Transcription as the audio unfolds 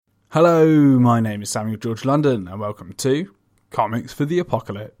Hello, my name is Samuel George London, and welcome to Comics for the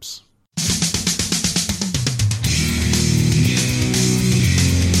Apocalypse.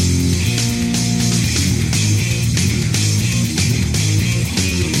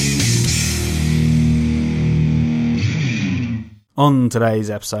 On today's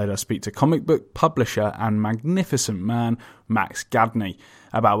episode, I speak to comic book publisher and magnificent man Max Gadney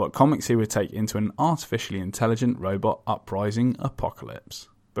about what comics he would take into an artificially intelligent robot uprising apocalypse.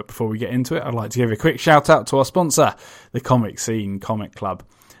 But before we get into it, I'd like to give a quick shout out to our sponsor, the Comic Scene Comic Club.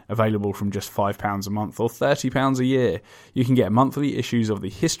 Available from just £5 a month or £30 a year, you can get monthly issues of the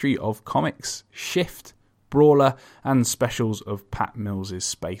History of Comics, Shift, Brawler, and specials of Pat Mills's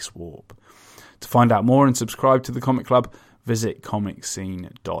Space Warp. To find out more and subscribe to the Comic Club, visit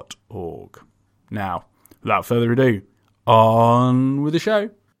comicscene.org. Now, without further ado, on with the show.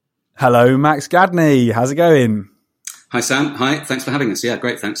 Hello, Max Gadney. How's it going? Hi, Sam. Hi. Thanks for having us. Yeah,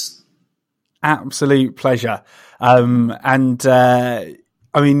 great. Thanks. Absolute pleasure. I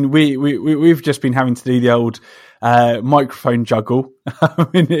mean, we've just been having to do the old microphone juggle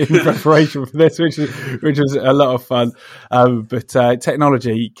in preparation for this, which was a lot of fun. But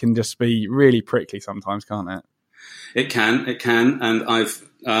technology can just be really prickly sometimes, can't it? It can, and I've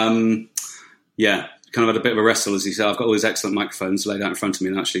kind of had a bit of a wrestle, as you say. I've got all these excellent microphones laid out in front of me,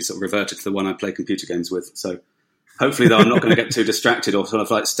 and actually sort of reverted to the one I play computer games with. So hopefully, though, I'm not going to get too distracted or sort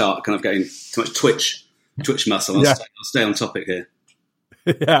of like start kind of getting too much twitch muscle. I'll stay on topic here.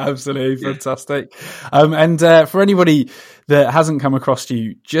 Yeah, absolutely. Fantastic. And for anybody that hasn't come across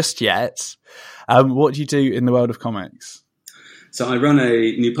you just yet, what do you do in the world of comics? So I run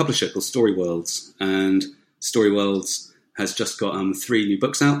a new publisher called Story Worlds, and Story Worlds has just got 3 new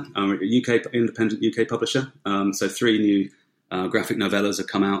books out. We're a independent UK publisher. So 3 new graphic novellas have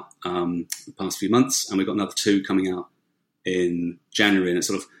come out the past few months, and we've got another 2 coming out in January. And it's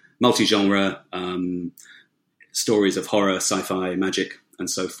sort of multi-genre stories of horror, sci-fi, magic, and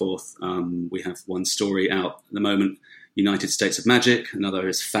so forth. We have one story out at the moment, United States of Magic. Another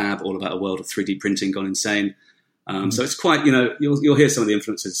is Fab, all about a world of 3D printing gone insane. So it's quite, you'll hear some of the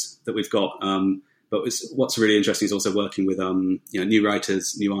influences that we've got. But what's really interesting is also working with new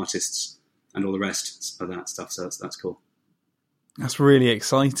writers, new artists, and all the rest of that stuff. So that's cool. That's really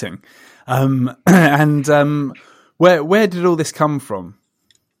exciting. Where did all this come from?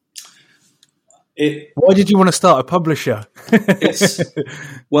 Why did you want to start a publisher? It's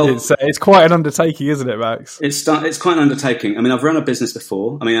quite an undertaking, isn't it, Max? It's quite an undertaking. I mean, I've run a business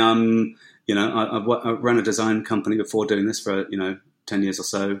before. I mean, I've run a design company before doing this for 10 years or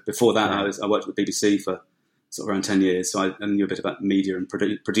so. Before that, I worked at the BBC for sort of around 10 years, so I knew a bit about media and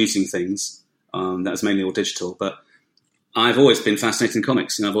producing things. That was mainly all digital, but I've always been fascinated in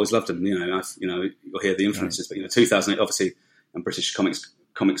comics. I've always loved them. You'll hear the influences, but 2008, obviously, I'm a British comics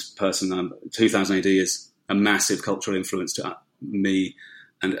person. 2000 AD is a massive cultural influence to me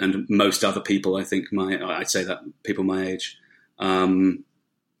and most other people. I think I'd say that people my age.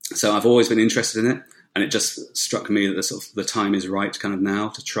 So I've always been interested in it. And it just struck me that the time is right kind of now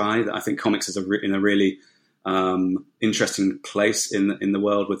to try. That I think comics is in a really interesting place in the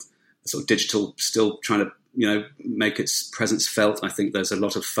world, with sort of digital still trying to make its presence felt. I think there's a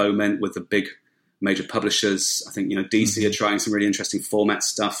lot of foment with the big major publishers. I think DC are trying some really interesting format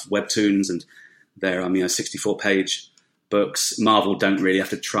stuff, webtoons, and their 64-page books. Marvel don't really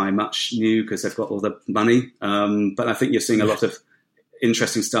have to try much new because they've got all the money. But I think you're seeing a lot of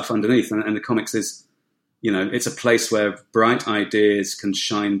interesting stuff underneath, and the comics is. It's a place where bright ideas can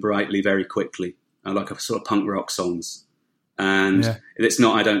shine brightly very quickly, like a sort of punk rock songs. And it's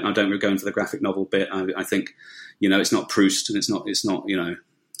not. I don't go into the graphic novel bit. I think, it's not Proust and it's not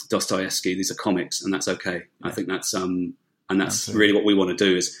Dostoevsky. These are comics, and that's okay. Yeah. I think that's really what we want to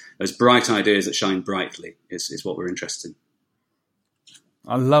do. Is those bright ideas that shine brightly is what we're interested in.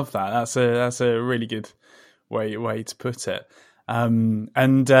 I love that. That's a really good way to put it.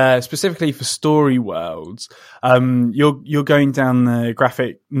 And specifically for Story Worlds, you're going down the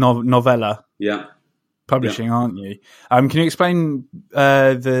graphic novella publishing, aren't you? Can you explain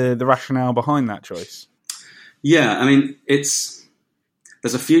the rationale behind that choice? Yeah, I mean, there's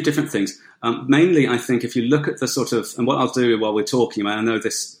a few different things. Mainly, I think if you look at the sort of, and what I'll do while we're talking, I know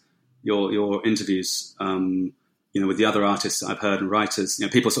your interviews, with the other artists that I've heard and writers,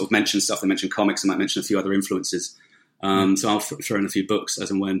 people sort of mention stuff. They mention comics, and might mention a few other influences. So I'll throw in a few books as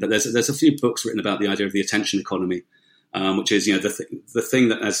and when, but there's a few books written about the idea of the attention economy, which is the thing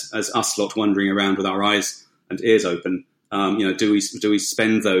that as us lot wandering around with our eyes and ears open, do we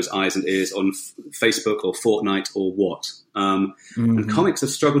spend those eyes and ears on Facebook or Fortnite or what? And comics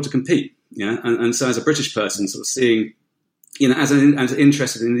have struggled to compete, and so as a British person, sort of seeing as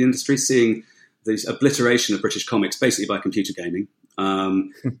interested in the industry, seeing this obliteration of British comics basically by computer gaming.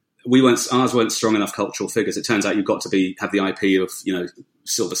 Ours weren't strong enough cultural figures. It turns out you've got to have the IP of,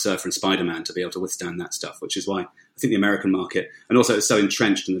 Silver Surfer and Spider-Man to be able to withstand that stuff, which is why I think the American market, and also it's so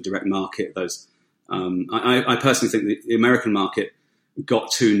entrenched in the direct market, I personally think the American market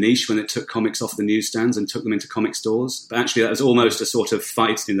got too niche when it took comics off the newsstands and took them into comic stores. But actually that was almost a sort of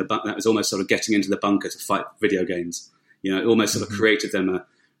fight that was almost sort of getting into the bunker to fight video games. It almost sort of created them a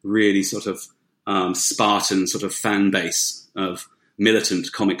really sort of Spartan sort of fan base of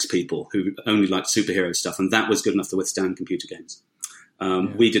militant comics people who only liked superhero stuff, and that was good enough to withstand computer games.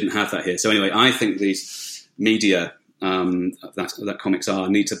 We didn't have that here. So anyway, I think these media that comics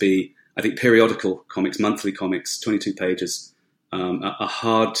need to be, I think, periodical comics, monthly comics, 22 pages, are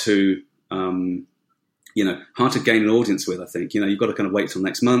hard to, hard to gain an audience with. I think, you've got to kind of wait till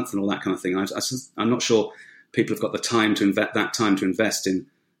next month and all that kind of thing. I'm not sure people have got the time to invest in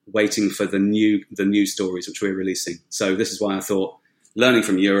waiting for the new stories which we're releasing. So this is why I thought, learning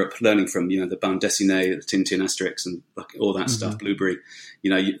from Europe, learning from the bande dessinée, the Tintin Asterix, and all that stuff, Blueberry.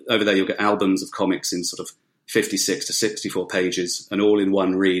 Over there you'll get albums of comics in sort of 56 to 64 pages, and all in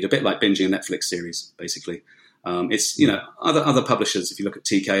one read, a bit like binging a Netflix series, basically. It's other publishers. If you look at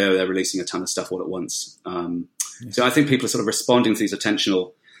TKO, they're releasing a ton of stuff all at once. So I think people are sort of responding to these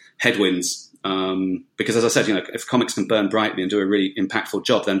attentional headwinds because, as I said, if comics can burn brightly and do a really impactful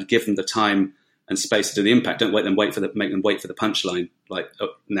job, then give them the time and space to do the impact. Don't make them wait for the punchline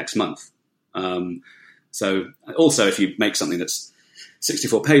next month. So also, if you make something that's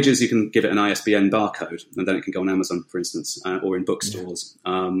 64 pages, you can give it an ISBN barcode, and then it can go on Amazon, for instance, or in bookstores,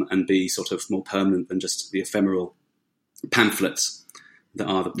 and be sort of more permanent than just the ephemeral pamphlets that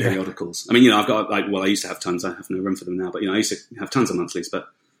are the periodicals. I mean, I've got I used to have tons. I have no room for them now, but I used to have tons of monthlies. But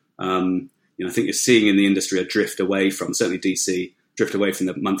I think you're seeing in the industry a drift away from, certainly DC, drift away from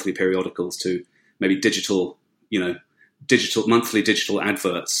the monthly periodicals to maybe digital monthly digital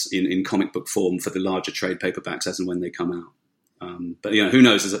adverts in comic book form for the larger trade paperbacks as and when they come out. But who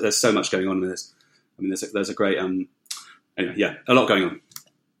knows? There's so much going on in this. I mean, there's a great a lot going on.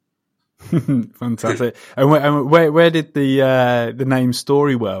 Fantastic. And where did the name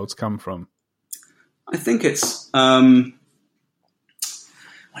Story Worlds come from? I think it's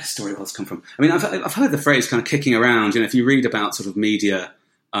where does Story Worlds come from? I mean, I've heard the phrase kind of kicking around. If you read about sort of media,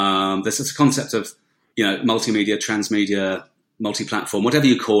 there's this concept of multimedia, transmedia, multi-platform, whatever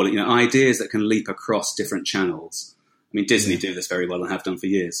you call it. Ideas that can leap across different channels. I mean, Disney do this very well and have done for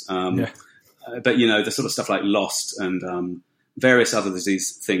years. But the sort of stuff like Lost and various other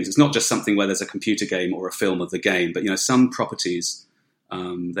these things. It's not just something where there's a computer game or a film of the game, but some properties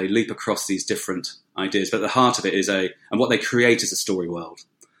they leap across these different ideas. But at the heart of it is and what they create is a story world.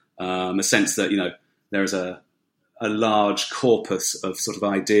 A sense that there is a large corpus of sort of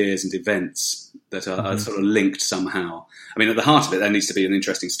ideas and events that are sort of linked somehow. I mean, at the heart of it, there needs to be an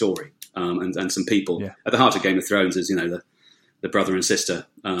interesting story and some people. Yeah. At the heart of Game of Thrones is the brother and sister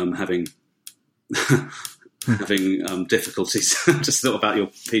having difficulties. Just thought about your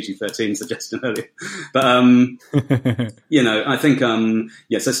PG-13 suggestion earlier, but I think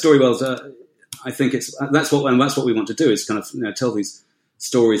So Story Worlds. I think that's what we want to do is kind of tell these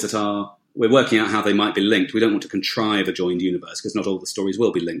stories that we're working out how they might be linked. We don't want to contrive a joined universe because not all the stories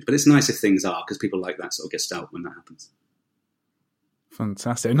will be linked. But it's nice if things are, because people like that sort of gestalt when that happens.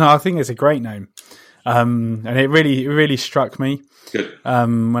 Fantastic. No, I think it's a great name. And it really struck me. Good.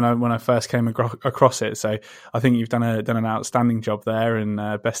 When I first came across it. So I think you've done an outstanding job there, and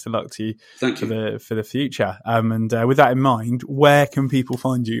best of luck to you. Thank you. For the future. And with that in mind, where can people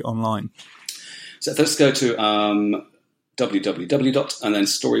find you online? So let's go to www. and then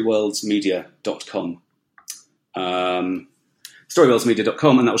storyworldsmedia.com.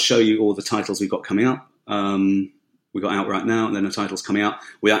 Storyworldsmedia.com, and that will show you all the titles we've got coming up. We've got out right now, and then the titles coming out.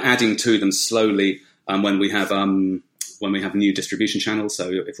 We are adding to them slowly when we have new distribution channels.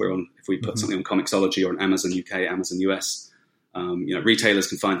 So if we put something on Comixology or on Amazon UK, Amazon US, retailers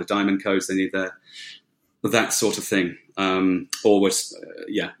can find the diamond codes they need there, that sort of thing.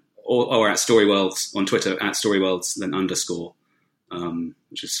 Or at Storyworlds on Twitter at Storyworlds then _,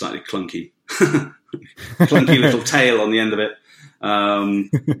 which is slightly clunky little tail on the end of it.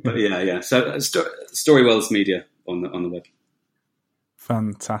 But yeah. So Storyworlds Media on the web.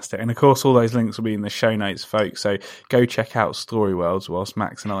 Fantastic. And of course, all those links will be in the show notes, folks. So go check out Storyworlds whilst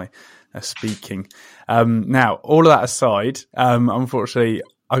Max and I are speaking. Now, all of that aside, unfortunately,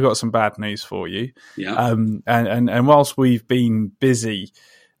 I got some bad news for you. Yeah. And whilst we've been busy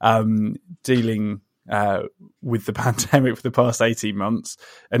dealing with the pandemic for the past 18 months,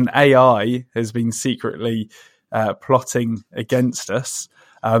 and AI has been secretly plotting against us,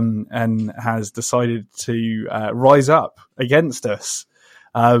 and has decided to rise up against us.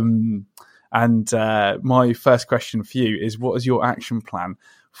 And my first question for you is, what is your action plan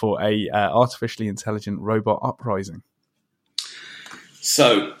for a artificially intelligent robot uprising?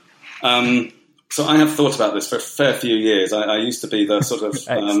 So I have thought about this for a fair few years. I used to be the sort of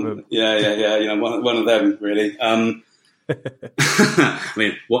one of them really. I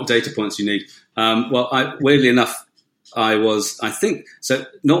mean, what data points do you need? Weirdly enough, I think so.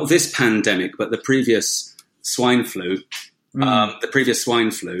 Not this pandemic, but the previous swine flu. The previous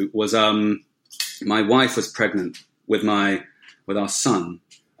swine flu was my wife was pregnant with our son,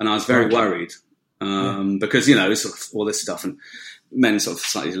 and I was very worried because sort of all this stuff, and men sort of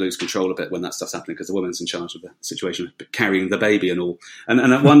slightly lose control a bit when that stuff's happening because the woman's in charge of the situation, carrying the baby and all. And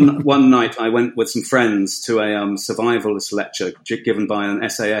at one night, I went with some friends to a survivalist lecture given by an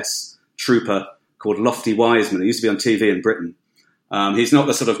SAS trooper called Lofty Wiseman. He used to be on TV in Britain. He's not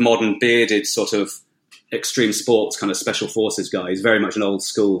the sort of modern bearded sort of extreme sports kind of special forces guy. He's very much an old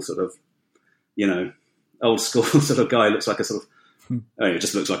school sort of, old school sort of guy. Looks like a sort of, it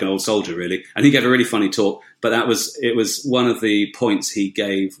just looks like an old soldier, really. And he gave a really funny talk, but it was one of the points he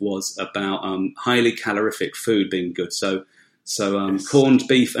gave was about highly calorific food being good. So corned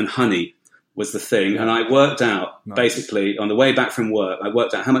beef and honey was the thing. And I worked out, basically, on the way back from work, I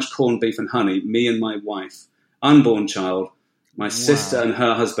worked out how much corned beef and honey me and my wife, unborn child, my sister and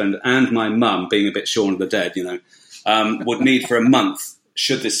her husband, and my mum, being a bit Shaun of the Dead, would need for a month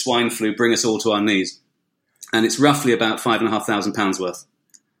should this swine flu bring us all to our knees. And it's roughly about £5,500 worth.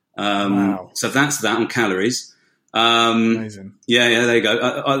 So that's that on calories. Amazing. Yeah, there you go.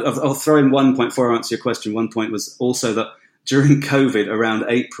 I'll throw in 1 point before I answer your question. 1 point was also that during COVID, around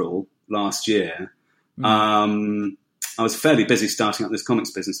April last year, I was fairly busy starting up this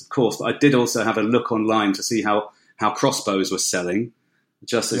comics business, of course, but I did also have a look online to see how crossbows were selling,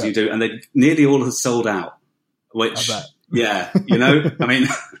 just as you do, and they nearly all had sold out, which... Yeah, I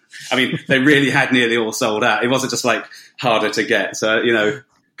mean, they really had nearly all sold out. It wasn't just like harder to get. So,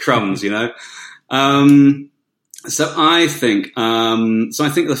 crumbs, So I think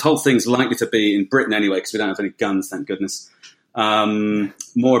this whole thing's likely to be in Britain anyway, because we don't have any guns, thank goodness. A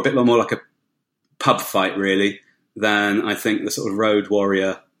bit more like a pub fight, really, than I think the sort of road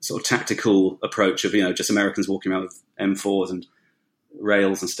warrior sort of tactical approach of, just Americans walking around with M4s and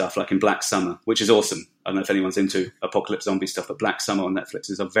rails and stuff like in Black Summer, which is awesome. I don't know if anyone's into apocalypse zombie stuff, but Black Summer on Netflix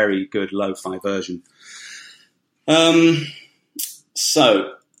is a very good lo-fi version.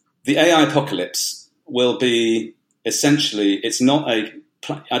 So the AI apocalypse will be essentially, I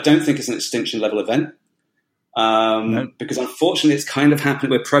don't think it's an extinction level event, because unfortunately it's kind of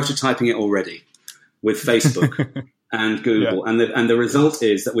happening. We're prototyping it already with Facebook and Google. And the result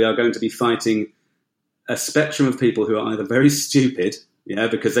is that we are going to be fighting a spectrum of people who are either very stupid,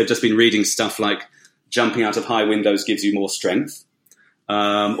 because they've just been reading stuff like jumping out of high windows gives you more strength,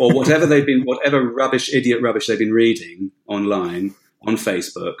 or whatever idiot rubbish they've been reading online on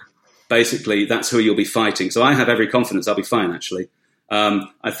Facebook. Basically, that's who you'll be fighting. So I have every confidence I'll be fine, actually.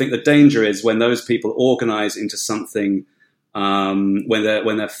 I think the danger is when those people organize into something, when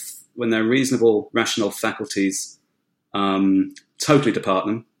their reasonable, rational faculties totally depart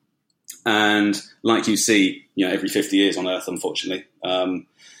them. And like you see, every 50 years on Earth, unfortunately,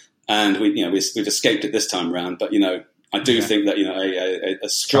 and we've escaped it this time around. But I do think that a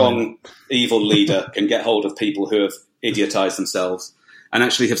strong evil leader can get hold of people who have idiotized themselves and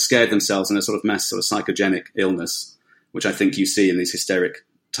actually have scared themselves in a sort of mass sort of psychogenic illness, which I think you see in these hysteric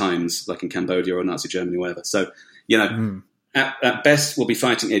times, like in Cambodia or Nazi Germany or whatever. So at best we'll be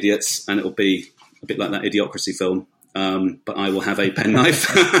fighting idiots, and it'll be a bit like that Idiocracy film. But I will have a penknife,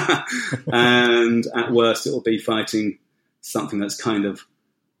 and at worst, it will be fighting something that's kind of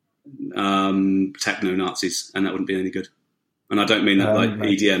techno-Nazis, and that wouldn't be any good. And I don't mean that like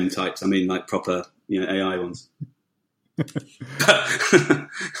EDM types. I mean like proper, AI ones.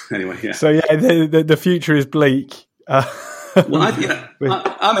 Anyway, yeah. So the future is bleak. Well,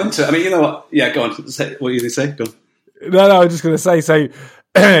 I'm into it. I mean, you know what? Yeah, go on. What are you going to say? Go on. No, I was just going to say. So,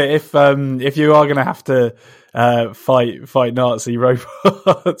 if you are going to have to fight Nazi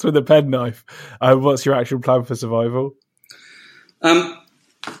robots with a penknife, what's your actual plan for survival?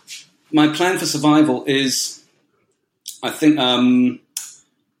 My plan for survival is, I think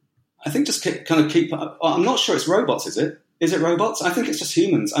just keep. I'm not sure it's robots. Is it? Is it robots? I think it's just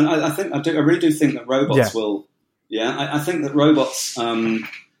humans, and I really do think that robots will. Yeah, I think that robots.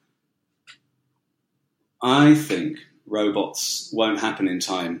 I think robots won't happen in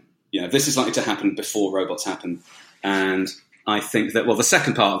time. This is likely to happen before robots happen. And I think that, the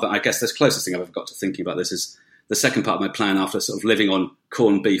second part of that, I guess the closest thing I've ever got to thinking about this is the second part of my plan, after sort of living on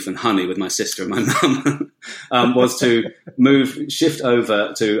corned beef and honey with my sister and my mum, was to shift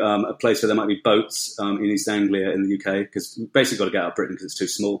over to a place where there might be boats in East Anglia in the UK, because we've basically got to get out of Britain because it's too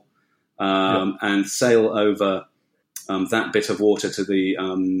small, and sail over that bit of water to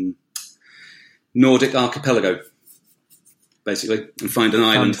the Nordic archipelago, basically, and find an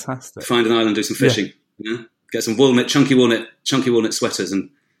island. Fantastic. Find an island, do some fishing. Yeah. Get some chunky walnut sweaters, and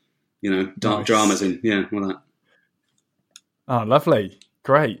dark dramas in. Yeah, all that. Oh, lovely.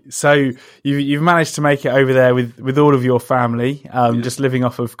 Great. So you've managed to make it over there with all of your family, just living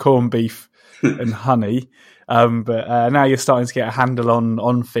off of corned beef and honey. But now you're starting to get a handle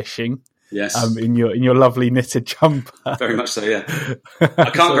on fishing. Yes. In your lovely knitted jumper. Very much so, yeah. I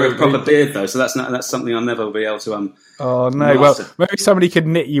can't grow a proper beard though, so that's something I'll never be able to Oh no! master. Well, maybe somebody could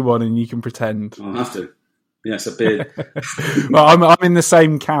knit you one and you can pretend. I'll have to. Yes, a beard. Well, I'm in the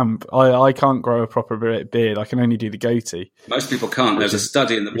same camp. I can't grow a proper beard. I can only do the goatee. Most people can't. There's a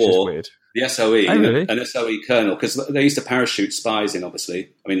study in the war, the SOE, really? an SOE colonel, because they used to parachute spies in, obviously.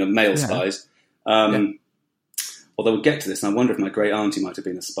 I mean, male spies. Although we'll get to this, and I wonder if my great auntie might have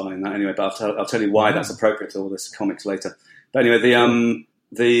been a spy in that anyway. But I'll tell you why that's appropriate to all this comics later. But anyway,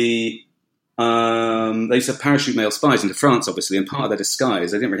 they used to parachute male spies into France, obviously, and part of their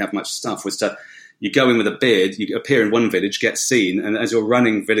disguise, they didn't really have much stuff, was to you go in with a beard, you appear in one village, get seen, and as you're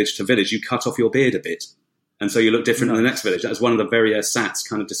running village to village, you cut off your beard a bit, and so you look different in the next village. That was one of the very SATs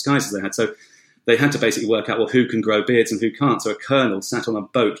kind of disguises they had. So they had to basically work out, well, who can grow beards and who can't. So a colonel sat on a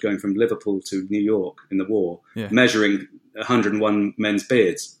boat going from Liverpool to New York in the war, measuring 101 men's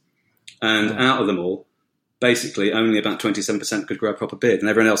beards. And out of them all, basically only about 27% could grow a proper beard. And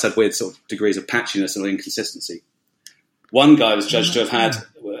everyone else had weird sort of degrees of patchiness and inconsistency. One guy was judged to have had,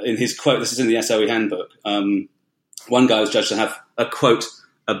 in his quote, this is in the SOE handbook, one guy was judged to have, a quote,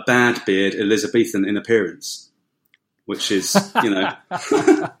 a bad beard Elizabethan in appearance. Which is,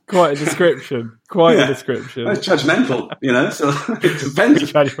 quite a description. A description. It's judgmental, So it's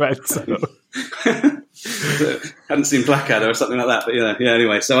offensive. Judgmental. Hadn't seen Blackadder or something like that, but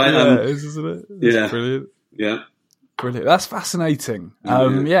anyway. So it is, isn't it? It's brilliant. Yeah, brilliant. That's fascinating.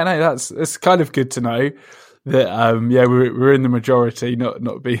 It's kind of good to know that. We're in the majority,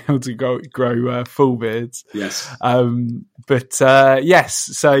 not being able to grow full beards. Yes. Yes.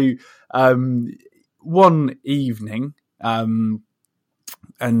 So. One evening, and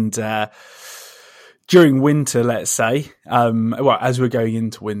during winter, let's say, as we're going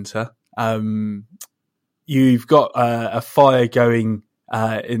into winter, you've got a fire going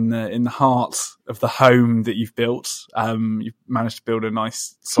in the heart of the home that you've built. You've managed to build a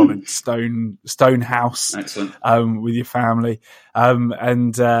nice solid stone house. Excellent. With your family,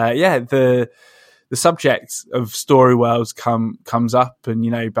 the subject of story worlds comes up,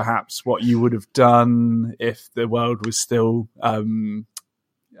 and perhaps what you would have done if the world was still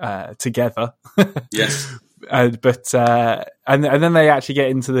together. Yes, and then they actually get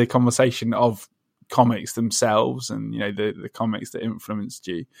into the conversation of comics themselves, and the comics that influenced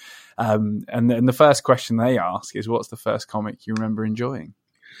you. And the first question they ask is, "What's the first comic you remember enjoying?"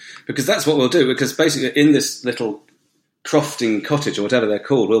 Because that's what we'll do. Because basically, in this little crofting cottage or whatever they're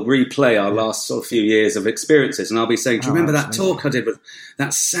called, we'll replay our last sort of few years of experiences, and I'll be saying, do you remember that talk I did with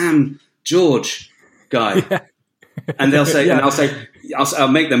that Sam George guy? And they'll say, and I'll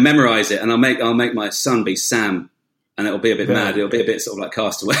make them memorize it, and I'll make my son be Sam, and it'll be a bit mad. It'll be a bit sort of like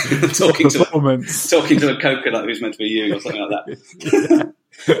Castaway, talking to a coconut who's meant to be you or something like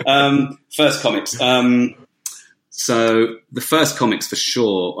that. First comics. So the first comics for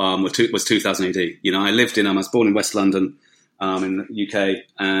sure was 2000 AD. I lived I was born in West London, in the UK,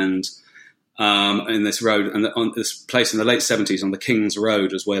 and in this road, and on this place in the late 70s on the King's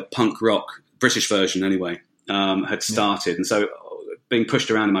Road was where punk rock, British version anyway, had started. And so being pushed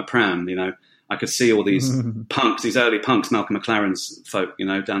around in my pram, I could see all these punks, these early punks, Malcolm McLaren's folk,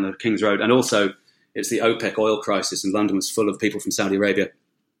 down the King's Road. And also it's the OPEC oil crisis, and London was full of people from Saudi Arabia.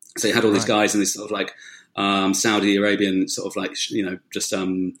 So you had all these guys in this sort of like Saudi Arabian sort of like, just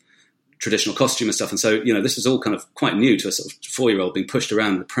traditional costume and stuff. And so, this was all kind of quite new to a sort of 4-year-old being pushed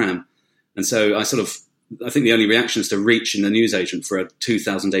around in the pram. And so I think the only reaction is to reach in the newsagent for a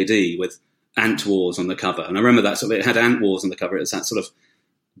 2000 AD with Ant Wars on the cover. And I remember that it had Ant Wars on the cover. It's that sort of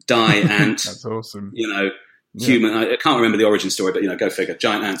die ant. That's awesome. Human. I can't remember the origin story, but, go figure,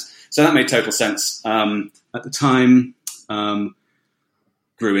 giant ants. So that made total sense. At the time,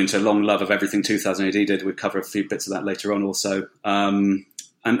 grew into long love of everything 2000 AD did. We'd cover a few bits of that later on also. And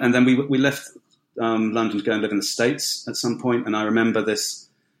then we left London to go and live in the States at some point. And I remember the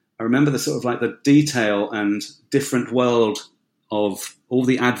sort of like the detail and different world of all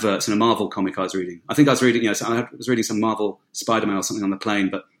the adverts in a Marvel comic I was reading. I think I was reading, so I was reading some Marvel Spider-Man or something on the plane,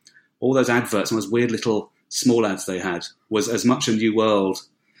 but all those adverts and those weird little small ads they had was as much a new world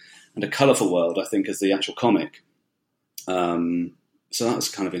and a colourful world, I think, as the actual comic. So that was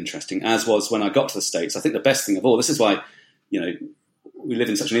kind of interesting, as was when I got to the States. I think the best thing of all, this is why, we live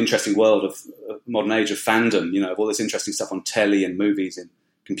in such an interesting world of modern age of fandom, of all this interesting stuff on telly and movies and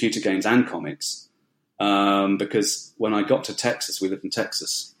computer games and comics. Because when I got to Texas, we lived in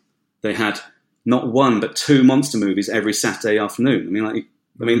Texas, they had not one but two monster movies every Saturday afternoon.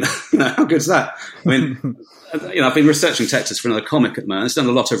 How good is that? I've been researching Texas for another comic at the moment. It's done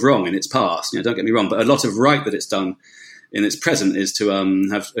a lot of wrong in its past, don't get me wrong, but a lot of right that it's done in its present is to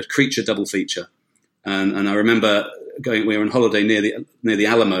have a creature double feature. And I remember we were on holiday near the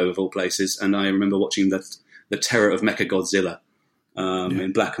Alamo of all places, and I remember watching the Terror of Mechagodzilla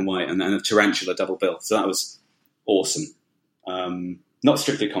in black and white, and a tarantula double bill. So that was awesome. Not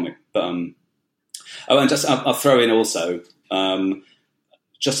strictly comic, but I'll throw in also,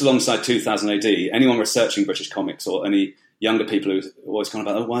 just alongside 2000 AD, anyone researching British comics or any younger people who are always kind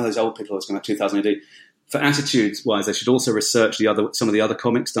of why are those old people always going about 2000 AD? For attitudes-wise, they should also research some of the other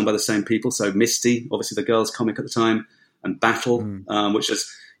comics done by the same people. So Misty, obviously the girls' comic at the time, and Battle, which is,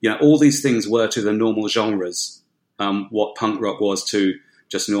 all these things were to the normal genres what punk rock was to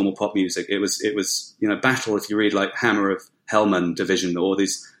just normal pop music. It was Battle. If you read like Hammer of Hellman Division or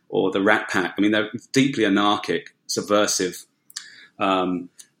the Rat Pack, they're deeply anarchic, subversive.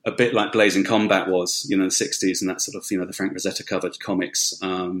 A bit like Blazing Combat was, in the 60s, and that sort of, the Frank Rosetta covered comics,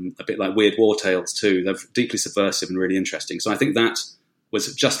 a bit like Weird War Tales too. They're deeply subversive and really interesting. So I think that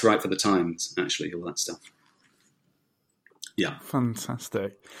was just right for the times, actually, all that stuff. Yeah.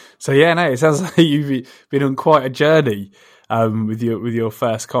 Fantastic. So it sounds like you've been on quite a journey with your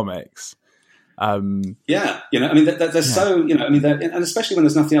first comics. They're so, and especially when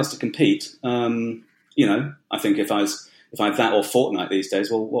there's nothing else to compete. I think if I had that or Fortnite these days,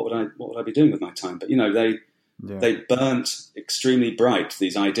 well, what would I be doing with my time? But they burnt extremely bright,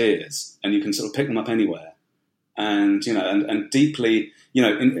 these ideas, and you can sort of pick them up anywhere. And and deeply,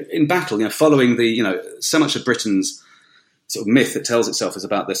 in battle, following so much of Britain's sort of myth that tells itself is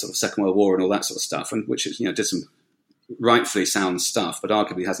about this sort of Second World War and all that sort of stuff, and which is did some rightfully sound stuff, but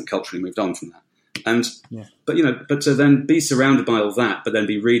arguably hasn't culturally moved on from that. And but to then be surrounded by all that, but then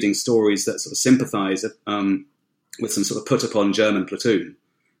be reading stories that sort of sympathise with some sort of put-upon German platoon,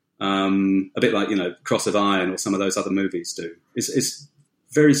 a bit like, Cross of Iron or some of those other movies do. It's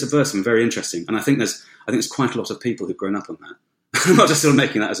very subversive and very interesting. And I think there's quite a lot of people who've grown up on that. I'm not just sort of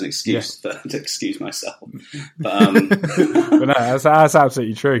making that as an excuse, but to excuse myself. But, but no, that's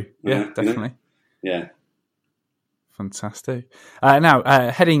absolutely true. Yeah, definitely. Yeah. Fantastic.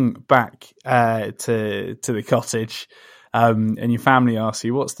 Now, heading back to the cottage, and your family asks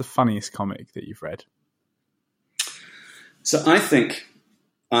you, what's the funniest comic that you've read? So I think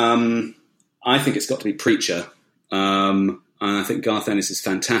it's got to be Preacher, and I think Garth Ennis is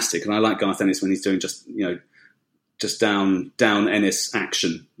fantastic, and I like Garth Ennis when he's doing just down Ennis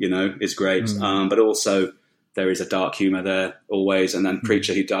action, is great. But also there is a dark humour there always, and then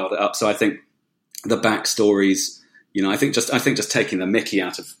Preacher, he dialed it up. So I think the backstories, I think just taking the mickey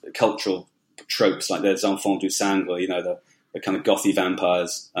out of cultural tropes like there's Enfants du Sangre, the kind of gothy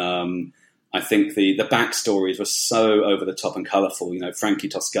vampires. I think the backstories were so over the top and colourful. Frankie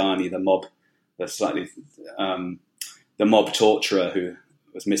Toscani, the mob torturer who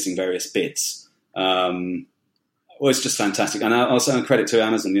was missing various bits, was just fantastic. And I also owe credit to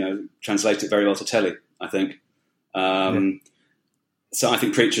Amazon, translated it very well to telly, I think. So I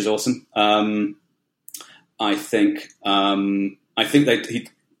think Preacher's awesome. I think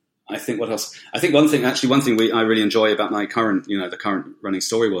what else? I think one thing I really enjoy about my current, the current running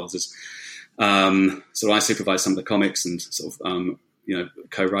Story Worlds is. So I supervise some of the comics and sort of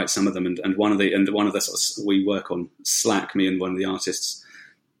co-write some of them, and one of the sort of, we work on Slack, me and one of the artists,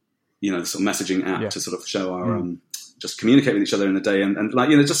 the sort of messaging app to sort of show our just communicate with each other in the day, and like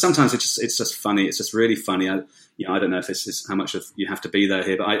just sometimes it's just funny, it's just really funny. I don't know if this is how much of you have to be there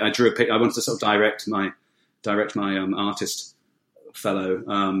here, but I drew a pic. I wanted to sort of direct my artist fellow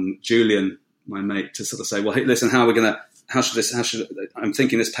Julian, my mate, to sort of say, well, hey, listen, I'm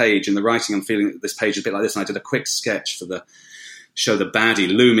thinking this page, in the writing I'm feeling that this page is a bit like this, and I did a quick sketch for show the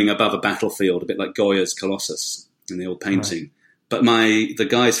baddie looming above a battlefield, a bit like Goya's Colossus in the old painting. Right. But the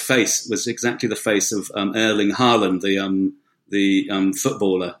guy's face was exactly the face of Erling Haaland, the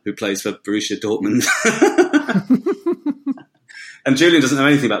footballer who plays for Borussia Dortmund. And Julian doesn't know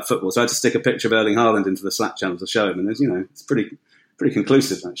anything about football, so I had to stick a picture of Erling Haaland into the Slack channel to show him, and it's pretty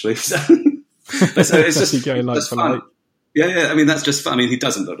conclusive actually. So it's just fun. Yeah. I mean, that's just fun. I mean, he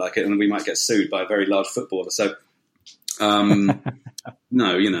doesn't look like it, and we might get sued by a very large footballer. So, no,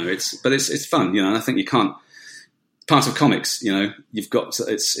 it's fun, and I think you can't. Part of comics, you've got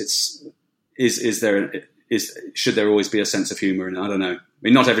should there always be a sense of humour? And I don't know. I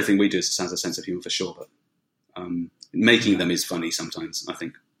mean, not everything we do has a sense of humour for sure, but making them is funny sometimes, I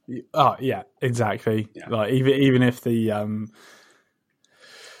think. Oh yeah, exactly. Yeah. Like even if the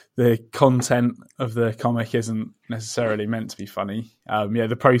content of the comic isn't necessarily meant to be funny,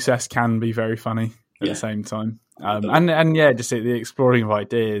 the process can be very funny at the same time. Just the exploring of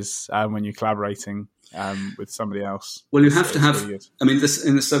ideas when you're collaborating with somebody else. Well, you have to have. Really, I mean,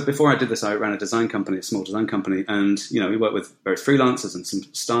 so before I did this, I ran a small design company, and we worked with various freelancers and some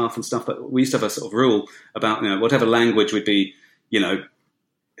staff and stuff. But we used to have a sort of rule about whatever language would be,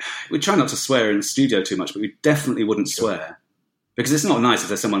 we'd try not to swear in the studio too much, but we definitely wouldn't swear, because it's not nice if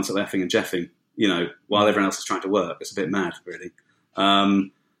there's someone sort of effing and jeffing, while everyone else is trying to work. It's a bit mad, really.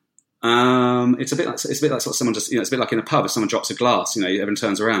 It's a bit like sort of someone just, it's a bit like in a pub if someone drops a glass, everyone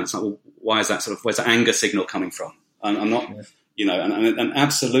turns around. It's like, well, why is that where's the anger signal coming from? I'm not, and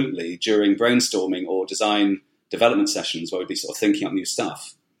absolutely during brainstorming or design development sessions where we'd be sort of thinking up new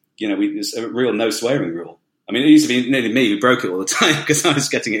stuff, there's a real no swearing rule. I mean, it used to be nearly me who broke it all the time because I was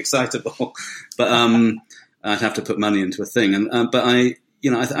getting excitable, but I'd have to put money into a thing. But I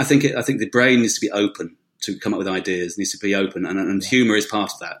think the brain needs to be open to come up with ideas, needs to be open, and humour is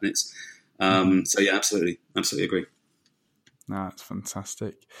part of that. And it's absolutely agree. No, that's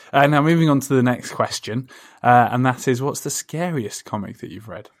fantastic. Now moving on to the next question, and that is, what's the scariest comic that you've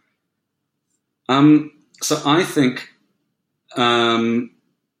read? So I think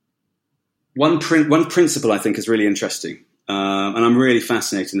one principle I think is really interesting, and I'm really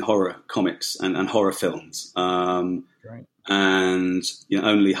fascinated in horror comics and horror films. Great. And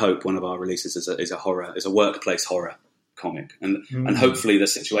Only Hope, one of our releases, is a workplace horror comic, and hopefully the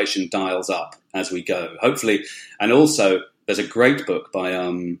situation dials up as we go. Hopefully, and also there's a great book by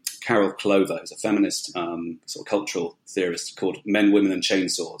Carol Clover, who's a feminist sort of cultural theorist, called Men, Women and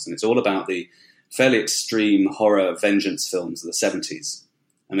Chainsaws, and it's all about the fairly extreme horror vengeance films of the 70s.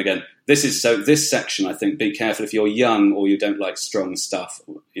 And again, this section, I think, be careful if you're young or you don't like strong stuff,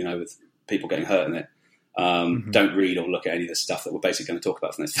 with people getting hurt in it. Don't read or look at any of the stuff that we're basically going to talk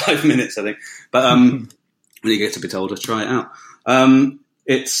about for the next 5 minutes, I think. But when you get a bit older, try it out.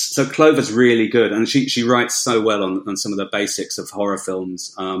 So Clover's really good, and she writes so well on some of the basics of horror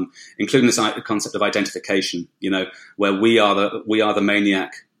films, including this concept of identification. Where we are the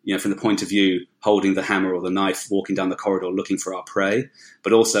maniac, from the point of view holding the hammer or the knife, walking down the corridor looking for our prey,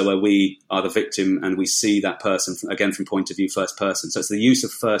 but also where we are the victim and we see that person from point of view first person. So it's the use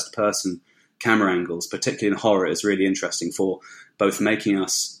of first person camera angles, particularly in horror, is really interesting for both making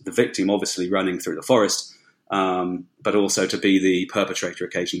us the victim, obviously running through the forest, but also to be the perpetrator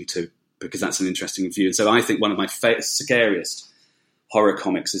occasionally too, because that's an interesting view. And so I think one of my scariest horror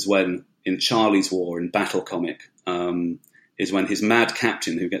comics is when, in Charlie's War, in Battle Comic, is when his mad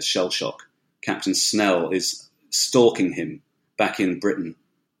captain, who gets shell shock, Captain Snell, is stalking him back in Britain,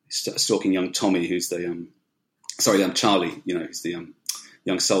 stalking young Tommy, who's Charlie, who's the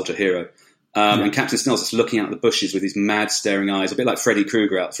young soldier hero. And Captain Snell's just looking out the bushes with his mad staring eyes, a bit like Freddy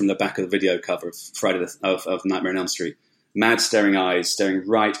Krueger out from the back of the video cover of of Nightmare on Elm Street. Mad staring eyes, staring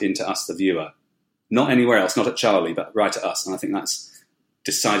right into us, the viewer. Not anywhere else, not at Charlie, but right at us. And I think that's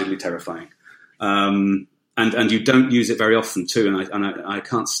decidedly terrifying. And you don't use it very often too. And I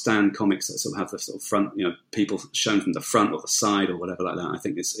can't stand comics that sort of have the sort of front, people shown from the front or the side or whatever like that. I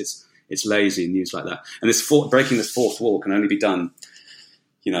think it's lazy and used like that. And breaking this fourth wall can only be done.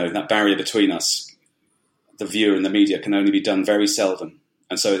 That barrier between us, the viewer and the media, can only be done very seldom.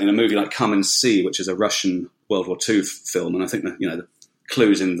 And so in a movie like Come and See, which is a Russian World War II film, and I think the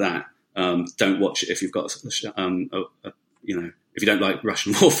clues in that, don't watch it if you've got, if you don't like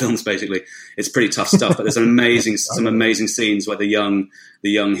Russian war films, basically. It's pretty tough stuff, but there's some amazing scenes where the young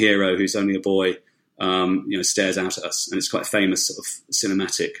hero, who's only a boy, stares out at us. And it's quite a famous sort of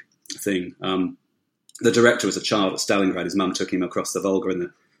cinematic thing. The director was a child at Stalingrad. His mum took him across the Volga in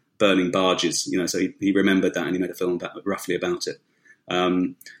the burning barges, so he remembered that and he made a film roughly about it.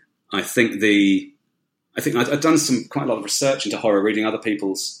 I think I've done quite a lot of research into horror, reading other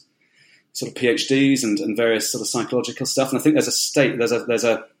people's sort of PhDs and various sort of psychological stuff. And I think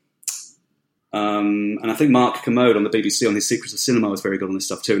and I think Mark Kermode on the BBC on his Secrets of Cinema was very good on this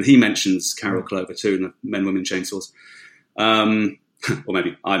stuff too. And he mentions Carol Clover too in the Men, Women, Chainsaws. Or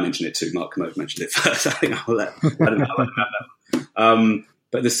maybe I mentioned it too. Mark Kermode mentioned it first. I think I'll let him have that.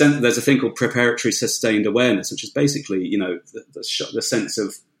 But there's a thing called preparatory sustained awareness, which is basically, the sense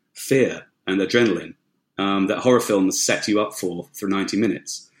of fear and adrenaline. that horror films set you up for 90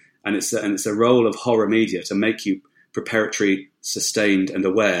 minutes. And it's a role of horror media to make you preparatory, sustained and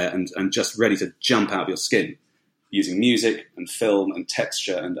aware and just ready to jump out of your skin using music and film and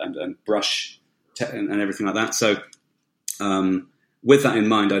texture and brush and everything like that. So with that in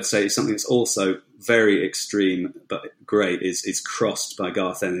mind, I'd say something that's also very extreme but great is Crossed by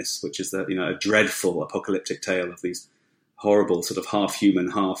Garth Ennis, which is a dreadful apocalyptic tale of these horrible sort of half human,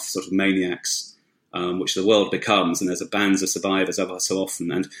 half sort of maniacs, which the world becomes, and there's a bands of survivors ever so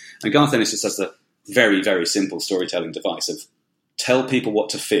often. And Garth Ennis just has the very, very simple storytelling device of tell people what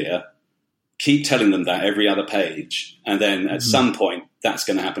to fear, keep telling them that every other page, and then at some point that's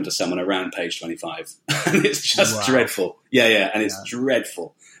going to happen to someone around page 25. And it's just dreadful. Yeah, and it's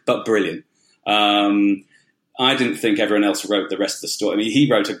dreadful, but brilliant. I didn't think everyone else wrote the rest of the story. I mean,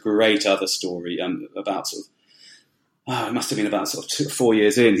 he wrote a great other story about sort of, it must have been about sort of 4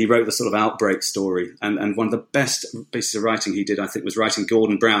 years in. He wrote the sort of outbreak story. And one of the best pieces of writing he did, I think, was writing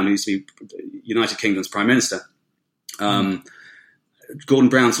Gordon Brown, who used to be United Kingdom's Prime Minister. Gordon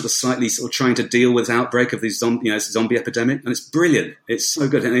Brown sort of slightly sort of trying to deal with the outbreak of this zombie epidemic. And it's brilliant. It's so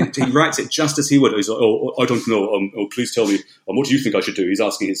good. And he writes it just as he would. He's like, I don't know. Please tell me. What do you think I should do? He's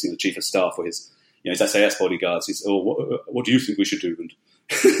asking his chief of staff or his SAS bodyguards. He's, what do you think we should do? And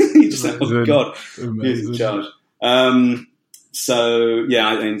he's just like, oh, God, he's in charge. So, yeah,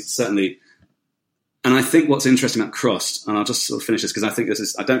 I mean, certainly. And I think what's interesting about Crossed, and I'll just sort of finish this because I think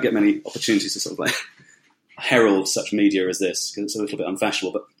I don't get many opportunities to sort of like herald such media as this because it's a little bit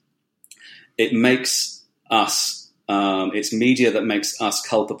unfashionable, but it makes us, it's media that makes us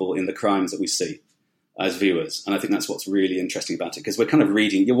culpable in the crimes that we see as viewers. And I think that's what's really interesting about it because we're kind of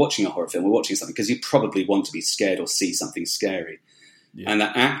you're watching a horror film, we're watching something because you probably want to be scared or see something scary. Yeah. And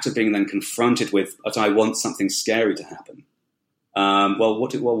that act of being then confronted with, I want something scary to happen.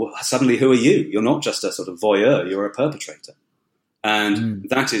 Suddenly who are you? You're not just a sort of voyeur, you're a perpetrator. And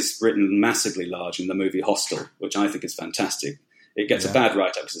that is written massively large in the movie Hostel, which I think is fantastic. It gets a bad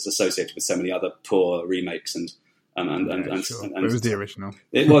write-up because it's associated with so many other poor remakes and it was the original.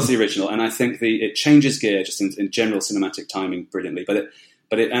 It was the original, and I think it changes gear just in general cinematic timing brilliantly. But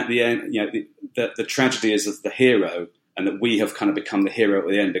it at the end, the tragedy is of the hero, and that we have kind of become the hero at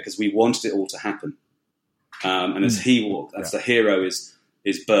the end because we wanted it all to happen. And as the hero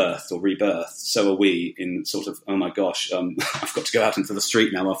is birthed or rebirthed, so are we in sort of, oh my gosh, I've got to go out into the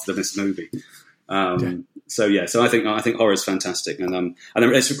street now after this movie. So I think horror is fantastic, and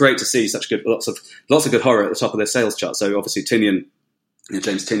it's great to see lots of good horror at the top of their sales chart. So obviously James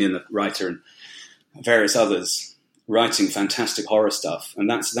Tynion, the writer, and various others writing fantastic horror stuff, and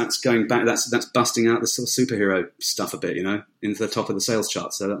that's going back, that's busting out the sort of superhero stuff a bit, into the top of the sales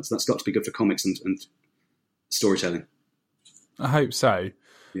chart. So that's got to be good for comics and storytelling. I hope so.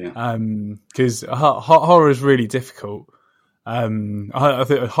 Yeah. Because horror is really difficult. I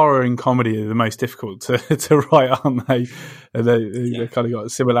think horror and comedy are the most difficult to write, aren't they? They've kind of got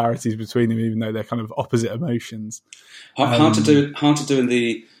similarities between them, even though they're kind of opposite emotions. Hard to do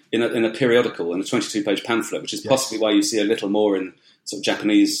in a periodical, in a 22-page pamphlet, which is possibly why you see a little more in sort of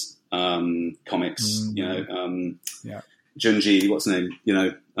Japanese comics. Junji, what's his name?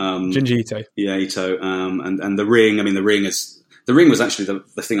 Junji Ito. Yeah, Ito. And The Ring. I mean, The Ring was actually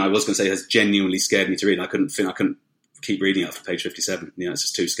the thing I was going to say has genuinely scared me to read. I couldn't keep reading up to page 57. It's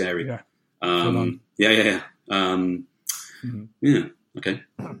just too scary. Yeah. Yeah. Okay.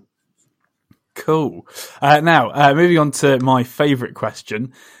 Cool. Now, moving on to my favourite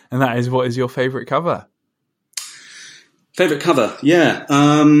question, and that is, what is your favourite cover? Favourite cover? Yeah.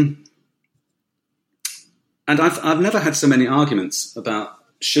 And I've never had so many arguments about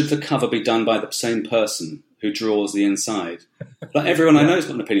should the cover be done by the same person who draws the inside. Like everyone I know has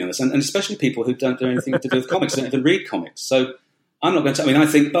got an opinion on this, and especially people who don't do anything to do with comics, don't even read comics. So I'm not going to. I mean, I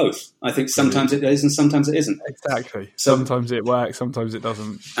think both. I think sometimes it is and sometimes it isn't. Exactly. Sometimes it works, sometimes it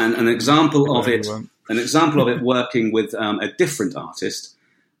doesn't. And an example of it working with a different artist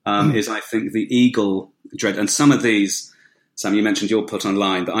is, I think, the Eagle Dread. And some of these, Sam, you mentioned you'll put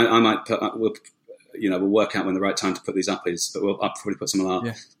online, but I might put. We'll work out when the right time to put these up is. But I'll probably put some on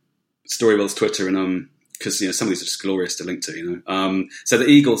our Storywell's Twitter and because some of these are just glorious to link to. So the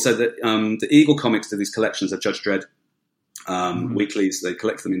Eagle Comics do these collections of Judge Dredd. Weeklies. They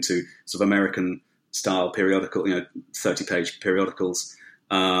collect them into sort of American style periodical, 30-page periodicals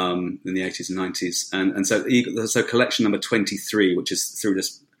in the 80s and 90s. And so collection number 23, which is through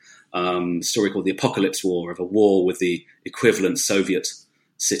this story called The Apocalypse War, of a war with the equivalent Soviet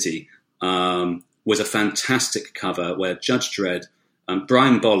city, was a fantastic cover where Judge Dredd,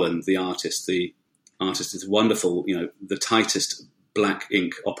 Brian Bolland, the artist is wonderful, the tightest black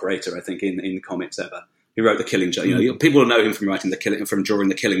ink operator, I think, in comics ever. He wrote The Killing Joke. People will know him from drawing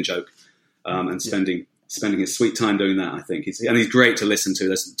The Killing Joke, and spending his sweet time doing that. I think he's great to listen to.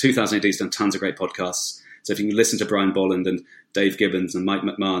 There's 2000 AD's done tons of great podcasts. So if you can listen to Brian Bolland and Dave Gibbons and Mike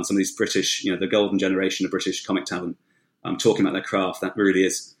McMahon, some of these British, the golden generation of British comic talent, talking about their craft, that really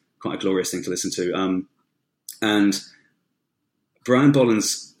is quite a glorious thing to listen to. And Brian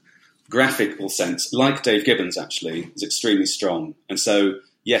Bolland's graphical sense, like Dave Gibbons actually, is extremely strong. And so,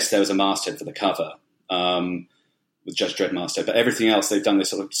 yes, there was a masthead for the cover, with Judge Dredd masthead, but everything else they've done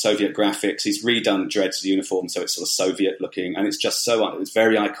this sort of Soviet graphics. He's redone Dredd's uniform, so it's sort of Soviet looking, and it's just it's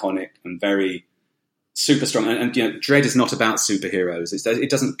very iconic and very super strong. And Dredd is not about superheroes. It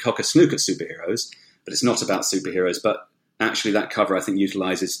doesn't cock a snook at superheroes, but it's not about superheroes. But actually, that cover I think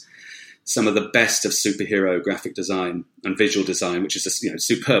utilises some of the best of superhero graphic design and visual design, which is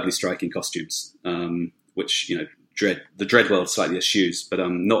superbly striking costumes, which the Dredd world slightly eschews, but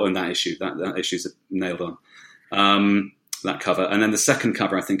not on that issue. That issue's nailed on. That cover, and then the second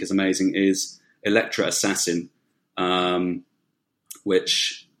cover I think is amazing is Elektra Assassin,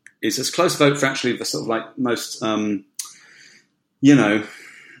 which is a close vote for actually the sort of like most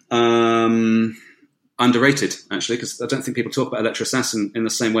underrated actually, because I don't think people talk about Elektra Assassin in the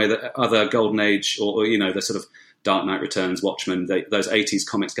same way that other Golden Age or the sort of Dark Knight Returns, Watchmen, those 80s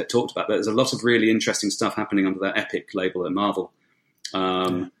comics get talked about. There's a lot of really interesting stuff happening under that Epic label at Marvel.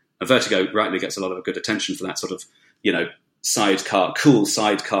 Vertigo rightly gets a lot of good attention for that sort of, cool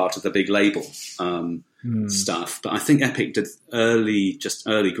sidecar to the big label stuff. But I think Epic did early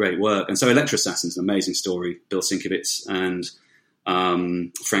great work. And so Elektra Assassin is an amazing story. Bill Sienkiewicz and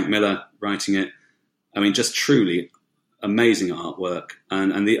Frank Miller writing it. I mean, just truly amazing artwork.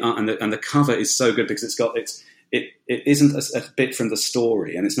 And the cover is so good because it isn't a bit from the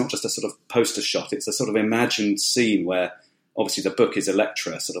story, and it's not just a sort of poster shot. It's a sort of imagined scene where obviously the book is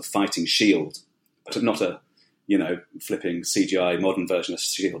Elektra sort of fighting S.H.I.E.L.D., but not a, flipping CGI modern version of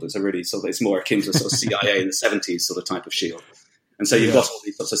S.H.I.E.L.D. It's a really it's more akin to a sort of CIA in the 70s sort of type of S.H.I.E.L.D. And so you've got all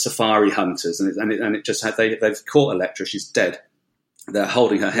these sorts of safari hunters, and it just had, they've caught Elektra, she's dead. They're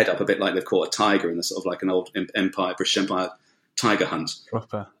holding her head up a bit like they've caught a tiger in the sort of like an old British Empire tiger hunt.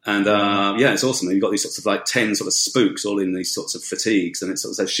 Proper. And it's awesome. And you've got these sorts of like 10 sort of spooks all in these sorts of fatigues, and it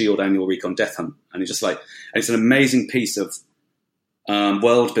sort of says S.H.I.E.L.D. Annual Recon Death Hunt. And it's an amazing piece of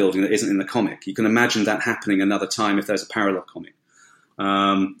world building that isn't in the comic. You can imagine that happening another time if there's a parallel comic.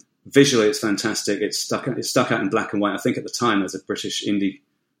 Visually, it's fantastic. It's stuck out in black and white. I think at the time there's a British indie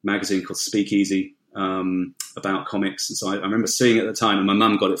magazine called Speakeasy about comics, and so I remember seeing it at the time. And my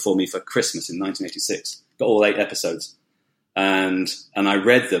mum got it for me for Christmas in 1986. Got all 8 episodes, and I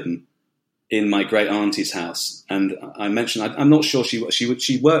read them in my great auntie's house. And I mentioned I'm not sure she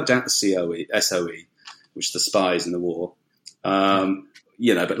worked at the SOE, which is the spies in the war.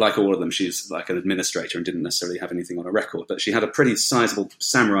 But like all of them, she's like an administrator and didn't necessarily have anything on a record. But she had a pretty sizable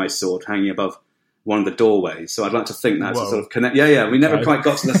samurai sword hanging above one of the doorways. So I'd like to think that's a sort of connect. Yeah. We never quite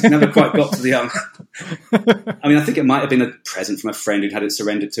got to the. I mean, I think it might have been a present from a friend who'd had it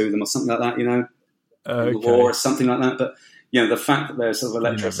surrendered to them or something like that. The war or something like that. But the fact that there's sort of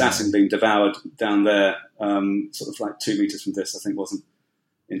Elektra Assassin being devoured down there, sort of like 2 meters from this, I think wasn't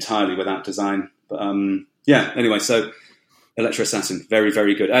entirely without design. But anyway, so. Elektra Assassin, very,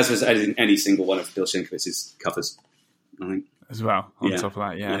 very good. As was any single one of Bill Sienkiewicz's covers, I think. As well, on top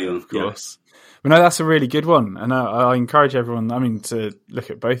of that, of course. Yeah. But no, that's a really good one. And I encourage everyone, to look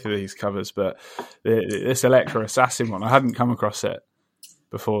at both of these covers, but this Elektra Assassin one, I hadn't come across it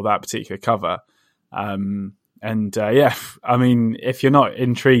before that particular cover. If you're not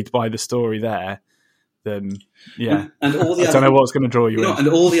intrigued by the story there, then and all the I don't know what's going to draw you in. And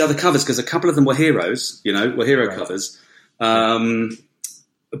all the other covers, because a couple of them were heroes, were hero covers.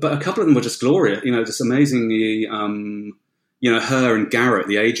 But a couple of them were just glorious, just amazingly, her and Garrett,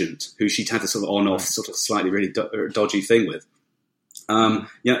 the agent, who she'd had a sort of on-off, sort of slightly really dodgy thing with,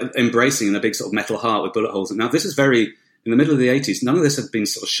 embracing in a big sort of metal heart with bullet holes. Now, this is very, in the middle of the 80s, none of this had been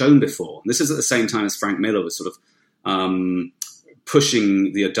sort of shown before. And this is at the same time as Frank Miller was sort of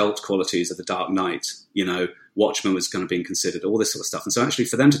pushing the adult qualities of The Dark Knight, Watchmen was going to be considered, all this sort of stuff. And so actually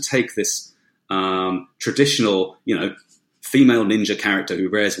for them to take this traditional, female ninja character who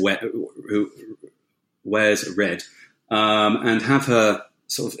wears red, and have her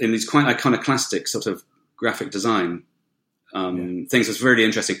sort of in these quite iconoclastic sort of graphic design things was really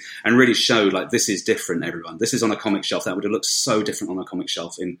interesting and really showed like this is different, everyone. This is on a comic shelf. That would have looked so different on a comic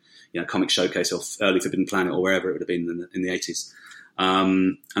shelf in Comic Showcase or early Forbidden Planet or wherever it would have been in the 80s.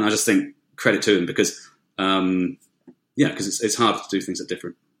 And I just think credit to him because it's hard to do things that are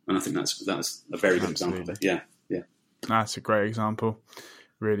different. And I think that's a very good example of it. Yeah. That's a great example.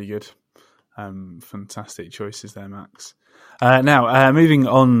 Really good. Fantastic choices there, Max. Now, moving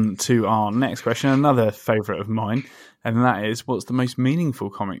on to our next question, another favourite of mine, and that is, what's the most meaningful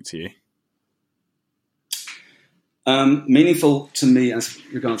comic to you? Meaningful to me as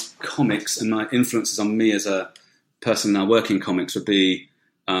regards comics and my influences on me as a person now working comics would be,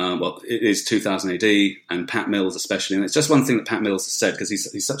 it is 2000 AD and Pat Mills especially. And it's just one thing that Pat Mills has said, because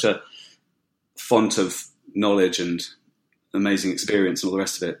he's such a font of knowledge and amazing experience and all the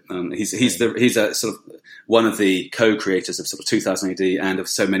rest of it. He's a sort of one of the co-creators of sort of 2000 AD and of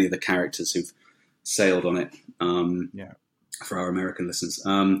so many of the characters who've sailed on it. For our American listeners.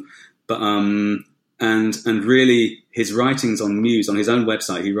 And really, his writings on Muse, on his own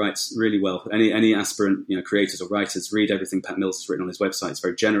website, he writes really well. Any aspirant, creators or writers, read everything Pat Mills has written on his website. It's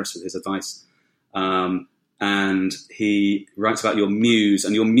very generous with his advice. And he writes about your muse.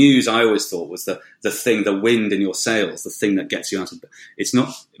 And your muse, I always thought, was the thing, the wind in your sails, the thing that gets you out of... It's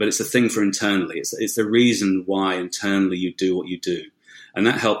not, but it's the thing for internally. It's the reason why internally you do what you do. And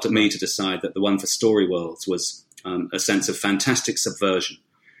that helped me to decide that the one for Story Worlds was a sense of fantastic subversion.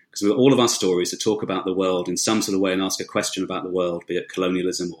 Because all of our stories to talk about the world in some sort of way and ask a question about the world, be it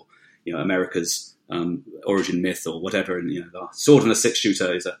colonialism or America's origin myth or whatever. And the Sword and a Six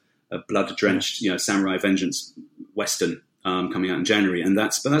Shooter is a blood-drenched samurai vengeance western coming out in January, and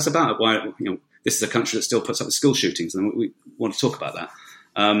that's about why this is a country that still puts up with school shootings, and we want to talk about that.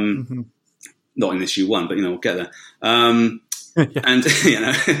 Not in issue 1, but we'll get there. And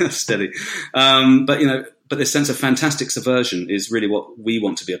steady. But this sense of fantastic subversion is really what we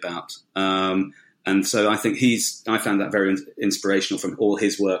want to be about. And so I think I found that very inspirational from all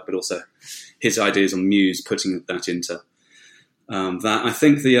his work, but also his ideas on Muse, putting that into that.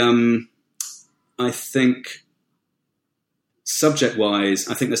 I think subject-wise,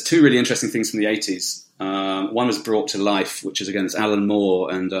 I think there's 2 really interesting things from the 80s. One was Brought to Life, which is, again, it's Alan Moore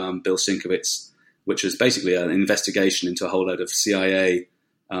and Bill Sienkiewicz, which was basically an investigation into a whole load of CIA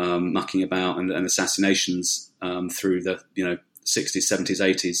mucking about and assassinations through the 60s, 70s,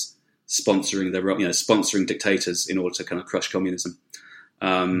 80s, sponsoring dictators in order to kind of crush communism.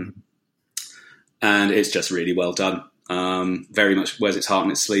 And it's just really well done. Very much wears its heart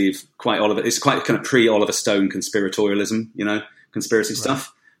on its sleeve. It's quite kind of pre-Oliver Stone conspiratorialism, conspiracy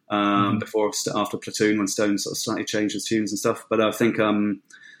stuff. Before, after Platoon, when Stone sort of slightly changed his tunes and stuff. But I think, I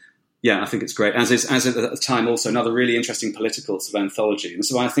think it's great. As at the time, also another really interesting political sort of anthology. And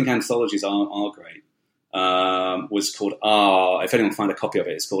so I think anthologies are great. Was called R. If anyone can find a copy of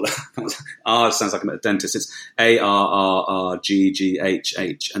it, it's called R. Sounds like I'm at a dentist. It's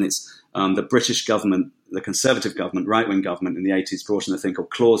ARRRGGHH, and it's the British government, the Conservative government, right-wing government in the 80s, brought in a thing called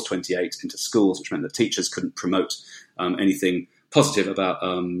Clause 28 into schools, which meant that teachers couldn't promote anything positive about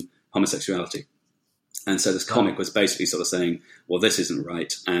homosexuality. And so this comic was basically sort of saying, well, this isn't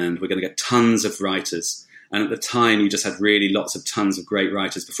right, and we're going to get tons of writers. And at the time, you just had really tons of great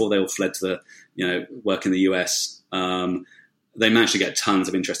writers before they all fled to work in the US. They managed to get tons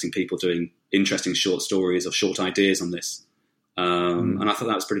of interesting people doing interesting short stories or short ideas on this. And I thought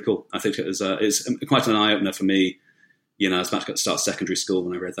that was pretty cool. I think it's quite an eye-opener for me. I was about to start secondary school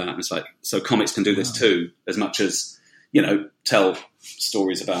when I read that. And it's like, so comics can do this too, as much as, tell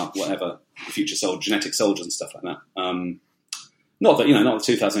stories about whatever, future genetic soldiers and stuff like that. Not that, not the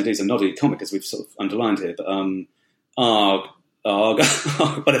 2000 AD is a noddy comic, as we've sort of underlined here, but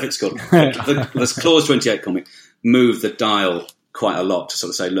whatever it's called. This Clause 28 comic moved the dial quite a lot to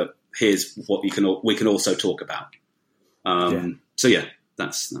sort of say, look, here's what we can also talk about. So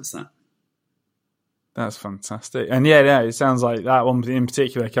that's that. That's fantastic. And it sounds like that one in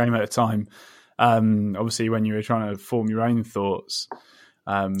particular came at a time, obviously, when you were trying to form your own thoughts,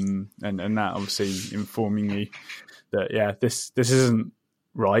 and that obviously informing you that this isn't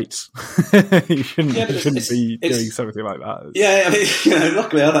right. You shouldn't be doing something like that. Yeah, I mean,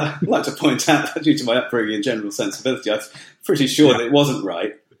 luckily I'd like to point out that due to my upbringing and general sensibility, I'm pretty sure that it wasn't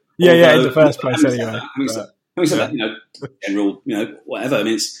right. Yeah, in the first place anyway. Having said that, general, whatever. I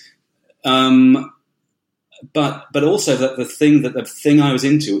mean, it's, but also that the thing I was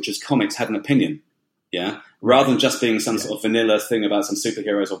into, which was comics, had an opinion. Yeah, rather than just being some sort of vanilla thing about some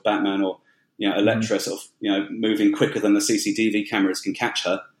superheroes or Batman or Elektra sort of moving quicker than the CCTV cameras can catch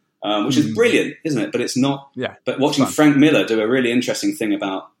her, which is brilliant, isn't it? But it's not. Yeah. But watching Frank Miller do a really interesting thing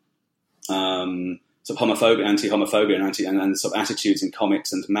about sort of homophobia, anti-homophobia, and sort of attitudes in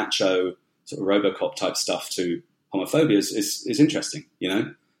comics and macho sort of RoboCop type stuff to homophobia is interesting.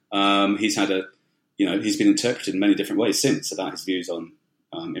 He's had he's been interpreted in many different ways since about his views on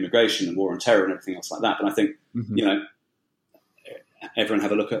immigration and war on terror and everything else like that. But I think everyone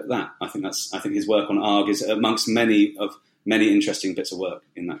have a look at that. I think his work on ARG is amongst many interesting bits of work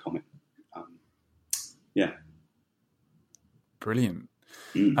in that comic. Brilliant.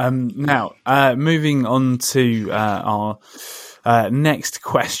 Now, moving on to our next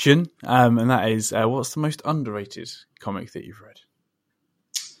question, and that is, what's the most underrated comic that you've read?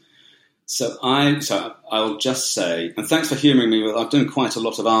 So I'll just say, and thanks for humouring me with, I've done quite a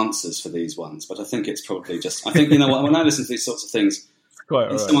lot of answers for these ones, but I think it's probably just, I think, you know what, when I listen to these sorts of things, Quite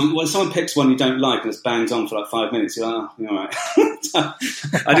all right. when someone picks one you don't like and it's bangs on for like 5 minutes, you're like, oh, you're all right.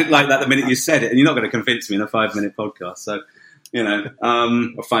 I didn't like that the minute you said it, and you're not going to convince me in a 5-minute podcast. So, you know,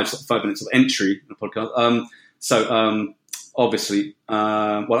 or five minutes of entry in a podcast. Obviously,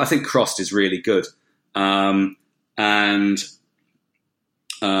 well, I think Crossed is really good. And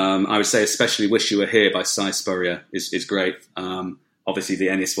I would say especially Wish You Were Here by Cy Spurrier is great. Obviously, the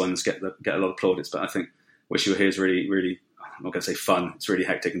Ennis ones get a lot of plaudits, but I think Wish You Were Here is really, really, I'm not going to say fun. It's really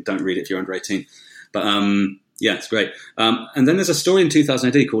hectic, and don't read it if you're under 18. But yeah, it's great. And then there's a story in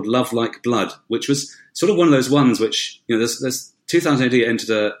 2000 AD called Love Like Blood, which was sort of one of those ones which, you know, there's 2000 AD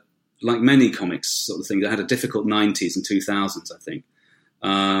entered like many comics sort of thing that had a difficult 90s and 2000s, I think.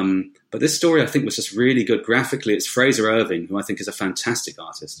 But this story, I think, was just really good. Graphically, it's Fraser Irving, who I think is a fantastic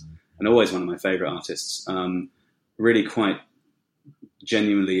artist and always one of my favourite artists. Really quite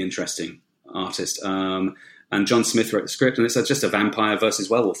genuinely interesting artist. And John Smith wrote the script, and it's just a vampire versus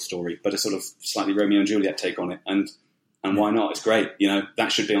werewolf story, but a sort of slightly Romeo and Juliet take on it. And why not? It's great. You know,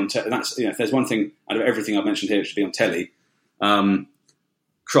 that should be on telly. That's, you know, if there's one thing out of everything I've mentioned here, it should be on telly.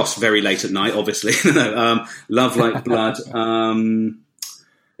 Crossed very late at night, obviously. Love Like Blood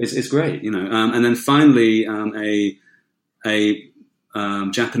is great, you know. And then finally, a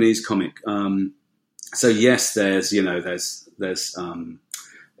Japanese comic. So yes, there's in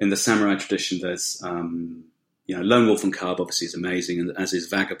the samurai tradition, there's Lone Wolf and Cub obviously is amazing, and as is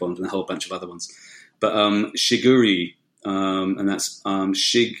Vagabond and a whole bunch of other ones. But Shiguri, and that's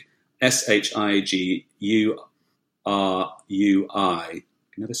Shig Shigurui. I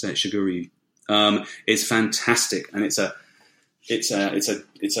can never say it. Shiguri is fantastic, and it's an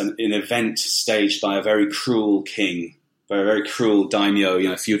event staged by a very cruel king, by a very cruel daimyo, you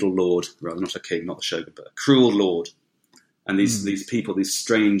know, feudal lord, rather, not a king, not the shogun, but a cruel lord. And these people, these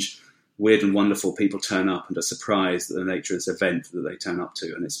strange, weird and wonderful people turn up and are surprised at the nature of this event that they turn up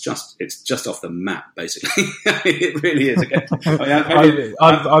to, and it's just off the map, basically. It really is.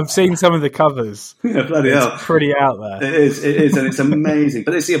 I've seen some of the covers. Yeah, bloody hell, pretty out there. It is, and it's amazing.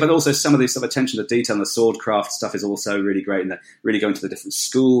 But but also some of these sort of attention to detail and the swordcraft stuff is also really great, and they really go into the different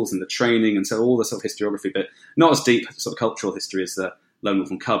schools and the training, and so all the sort of historiography bit, not as deep sort of cultural history as the Lone Wolf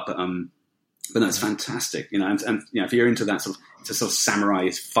and Cub, but that's fantastic, you know. And you know, if you're into that sort of samurai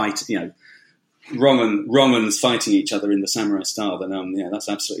fight, you know, Romans fighting each other in the samurai style, then that's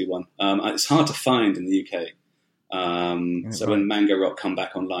absolutely one. It's hard to find in the UK. So when Manga Rock come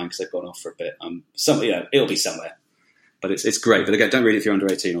back online, because they've gone off for a bit, it'll be somewhere. But it's great. But again, don't read it if you're under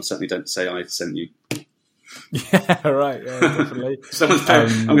 18, or certainly don't say I sent you. Yeah, right. Yeah, definitely. Someone's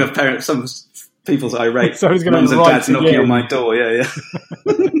parent. I'm going to parent some people's irate mums and dads knocking on my door. Yeah.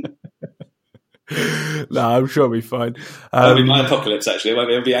 No, I'm sure it'll be fine. That'll be my apocalypse, actually.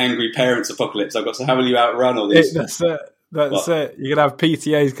 It'll be angry parents' apocalypse. I've got to, how will you outrun all these? That's it. That's it. You're going to have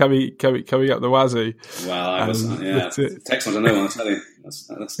PTAs coming up the wazoo. Well, text on to no one, I'll tell you. That's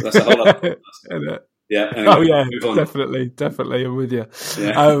a whole other. Yeah. Anyway, oh, yeah, definitely. I'm with you.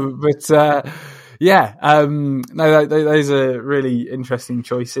 Yeah. Those are really interesting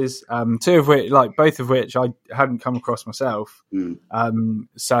choices. Both of which I hadn't come across myself.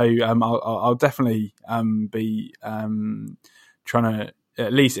 I'll definitely be trying to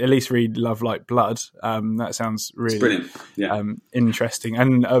at least read Love Like Blood. That sounds really brilliant. Yeah. Interesting.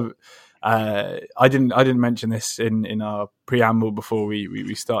 And I didn't mention this in our preamble before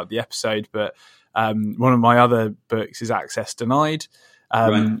we start the episode, but one of my other books is Access Denied.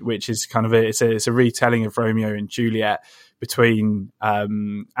 Which is kind of it's a retelling of Romeo and Juliet between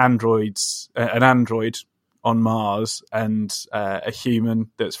an android on Mars and a human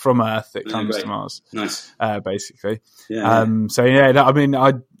that's from Earth that comes to Mars. Nice, basically. Yeah.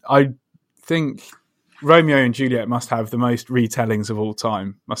 I think Romeo and Juliet must have the most retellings of all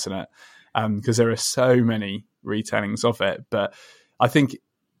time, mustn't it? Because there are so many retellings of it, but I think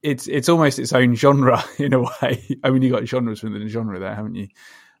it's almost its own genre in a way. I mean, you got genres within a genre there, haven't you?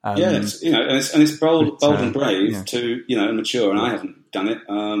 It's bold and brave to, you know, and mature. And I haven't done it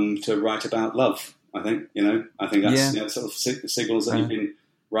to write about love. I think that's sort of signals that you've been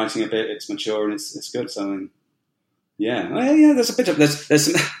writing a bit. It's mature and it's good. So there's a bit of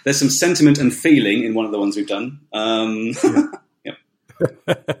there's some sentiment and feeling in one of the ones we've done.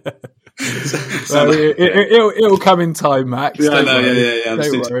 It'll come in time, Max. Yeah, I know. Yeah.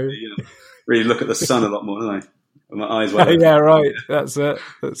 Don't worry. Really look at the sun a lot more, don't I? My eyes were Yeah, right. That's it.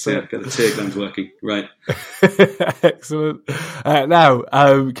 Got the tear glands working. Right. Excellent. Now,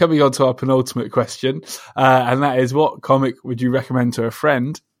 coming on to our penultimate question, and that is, what comic would you recommend to a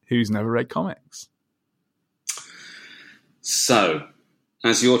friend who's never read comics? So,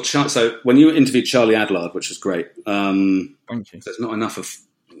 so when you interviewed Charlie Adlard, which was great, Thank you. There's not enough of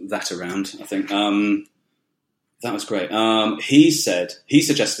that around, I think. That was great. He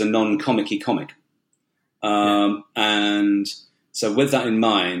suggested a non-comic-y comic. And so with that in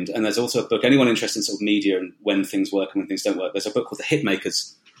mind, and there's also a book, anyone interested in sort of media and when things work and when things don't work, there's a book called The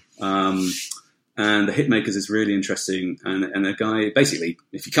Hitmakers. And The Hitmakers is really interesting. And a guy, basically,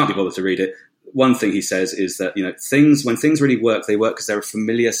 if you can't be bothered to read it, one thing he says is that, when things really work, they work because they're a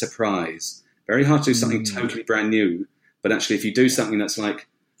familiar surprise. Very hard to do something totally brand new. But actually, if you do something that's like,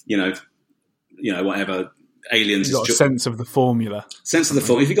 whatever, Aliens You've got a sense of the formula.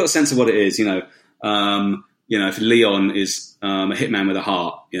 If you've got a sense of what it is, if Leon is a hitman with a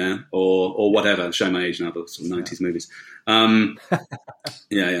heart, or whatever. I'm showing my age now, but sort of 90s movies.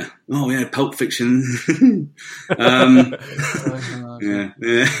 Yeah. Oh, yeah, Pulp Fiction.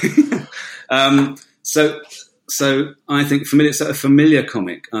 So I think a familiar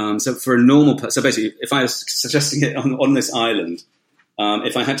comic. So for a normal person, so basically, if I was suggesting it on this island,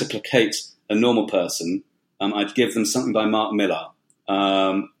 if I had to placate a normal person, I'd give them something by Mark Millar,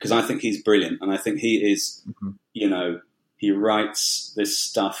 because I think he's brilliant, and I think he is, he writes this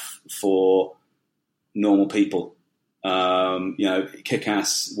stuff for normal people.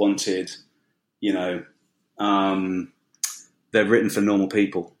 Kick-Ass, Wanted, they're written for normal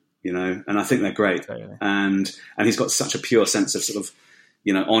people, and I think they're great. Totally. And he's got such a pure sense of sort of,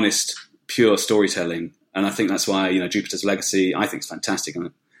 honest, pure storytelling. And I think that's why, Jupiter's Legacy, I think it's fantastic.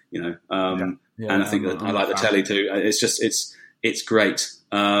 And I think that I like the telly too. It's just, it's great.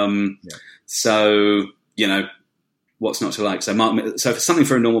 So, what's not to like? So for something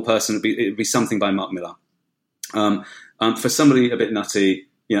for a normal person, it'd be something by Mark Millar. For somebody a bit nutty,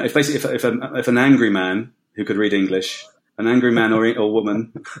 if an angry man who could read English, an angry man or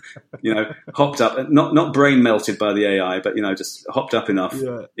woman, hopped up, not brain melted by the AI, but just hopped up enough,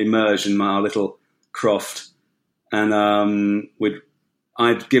 immersed in our little croft, and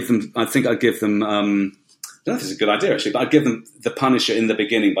I'd give them. I think I'd give them. I don't know if it's a good idea actually, but I'd give them The Punisher in the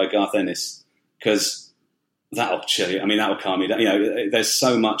Beginning by Garth Ennis, because that'll chill you. I mean, that'll calm you down. There's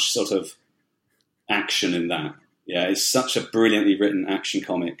so much sort of action in that. Yeah, it's such a brilliantly written action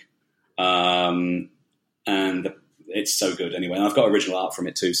comic, and it's so good. Anyway, and I've got original art from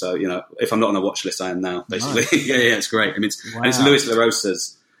it too. So if I'm not on a watch list, I am now. Basically, nice. yeah, it's great. I mean, it's Luis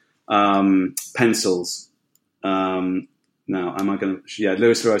LaRosa's pencils. Now, am I going to? Yeah,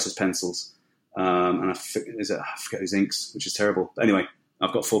 Luis LaRosa's pencils, and I forget his inks, which is terrible. But anyway,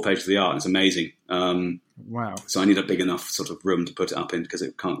 I've got 4 pages of the art. And it's amazing. Wow! So I need a big enough sort of room to put it up in, because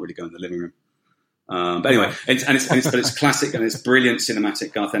it can't really go in the living room. But anyway, it's classic, and it's brilliant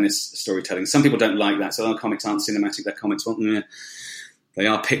cinematic Garth Ennis storytelling. Some people don't like that, so comics aren't cinematic. They're comics. Well, they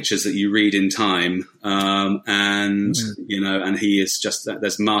are pictures that you read in time, and he is just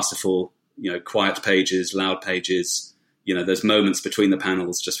there's masterful, quiet pages, loud pages. There's moments between the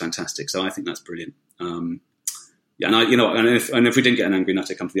panels, just fantastic. So I think that's brilliant. And if we didn't get an angry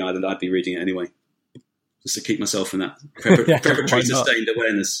nutter come to the island, I'd be reading it anyway, just to keep myself in that preparatory sustained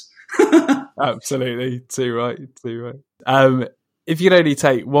awareness. Absolutely, too right. If you could only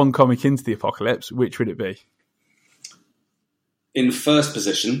take one comic into the apocalypse, which would it be? In first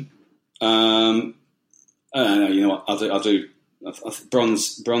position, you know what? I'll do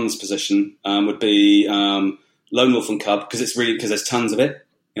bronze position. Would be Lone Wolf and Cub, because there's tons of it.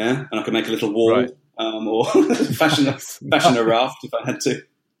 Yeah, and I could make a little wall, right. Or fashion a raft if I had to.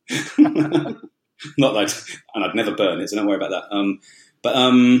 Not like, and I'd never burn it, so don't worry about that. But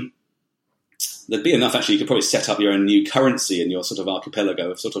there'd be enough, actually. You could probably set up your own new currency in your sort of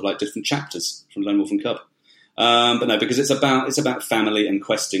archipelago of sort of like different chapters from Lone Wolf and Cub. But no, because it's about family and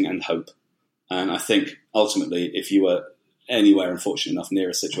questing and hope. And I think ultimately, if you were anywhere unfortunate enough near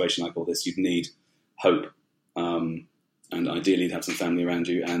a situation like all this, you'd need hope. And ideally you'd have some family around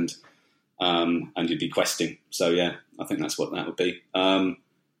you, and you'd be questing. So yeah, I think that's what that would be.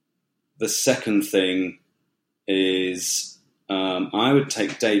 The second thing is, I would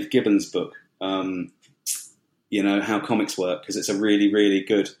take Dave Gibbons' book, How Comics Work, because it's a really, really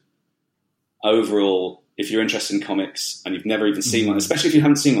good overall, if you're interested in comics and you've never even seen one, especially if you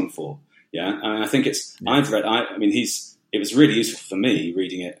haven't seen one before. Yeah. And I think it was really useful for me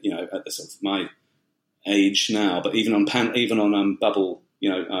reading it, at the sort of my age now, but even on bubble,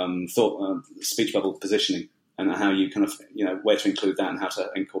 speech bubble positioning, and how you kind of, where to include that and how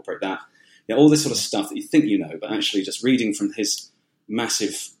to incorporate that. all this sort of stuff that you think you know, but actually just reading from his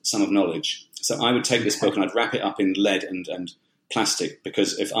massive sum of knowledge. So I would take this book and I'd wrap it up in lead and plastic,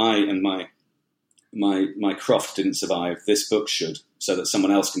 because if I and my croft didn't survive, this book should, so that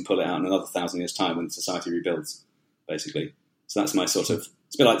someone else can pull it out in another 1,000 years' time when society rebuilds, basically. So that's my sort of,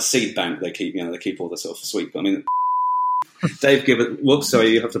 it's a bit like the seed bank they keep, they keep all the sort of sweet, I mean, Dave Gibbons, whoops, sorry,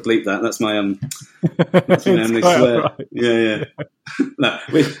 you have to bleep that. That's my only swear. Right. Yeah. No,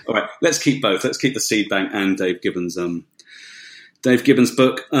 all right, let's keep both. Let's keep the seed bank and Dave Gibbons' book.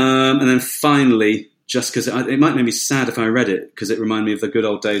 And then finally, just because it might make me sad if I read it, because it reminded me of the good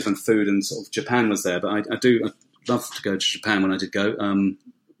old days when food and sort of Japan was there. But I'd love to go to Japan when I did go,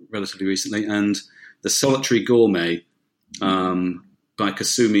 relatively recently. And The Solitary Gourmet by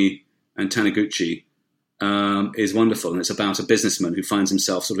Kasumi and Taniguchi is wonderful. And it's about a businessman who finds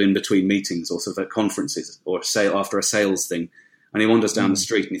himself sort of in between meetings or sort of at conferences or after a sales thing. And he wanders down the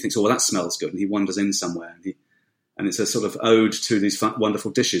street and he thinks, oh, well, that smells good. And he wanders in somewhere. And it's a sort of ode to these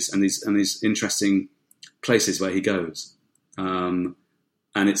wonderful dishes and these interesting places where he goes. And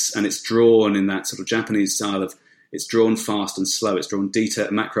it's drawn in that sort of Japanese style of, it's drawn fast and slow. It's drawn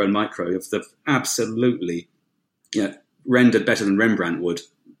detail, macro and micro, of the absolutely, rendered better than Rembrandt would,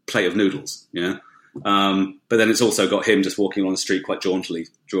 plate of noodles. Yeah. But then it's also got him just walking along the street quite jauntily,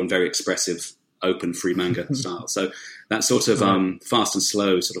 drawn very expressive, open, free manga style. So that sort of fast and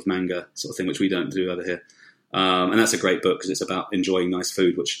slow sort of manga sort of thing, which we don't do over here. And that's a great book because it's about enjoying nice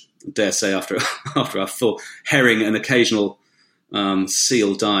food, which I dare say after our full herring and occasional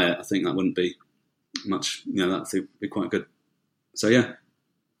seal diet, I think that wouldn't be much, that would be quite good. So, yeah.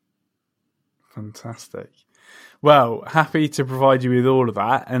 Fantastic. Well, happy to provide you with all of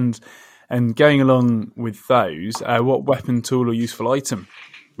that. And going along with those, what weapon, tool or useful item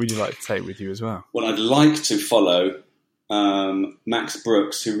would you like to take with you as well? Well, I'd like to follow Max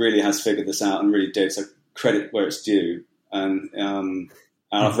Brooks, who really has figured this out and really did, so credit where it's due. And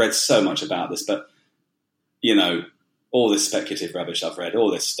I've read so much about this, but, all this speculative rubbish I've read,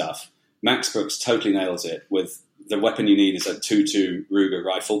 all this stuff, Max Brooks totally nails it with the weapon you need is a 2.2 Ruger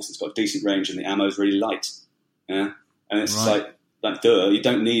rifle, so it's got decent range and the ammo is really light. Yeah, and it's like duh, you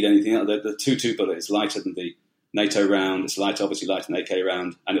don't need anything else. The 2.2 bullet is lighter than the NATO round. It's obviously lighter than the AK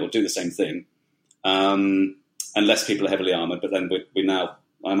round, and it will do the same thing. Unless people are heavily armoured, but then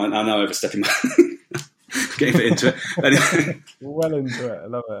I'm now overstepping my getting a bit into it. Anyway. Well into it, I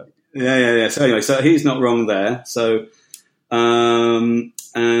love it. Yeah. So anyway, so he's not wrong there. So,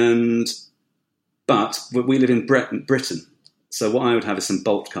 but we live in Britain. So what I would have is some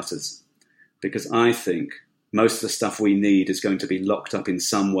bolt cutters, because I think most of the stuff we need is going to be locked up in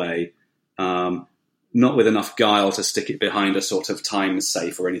some way, not with enough guile to stick it behind a sort of time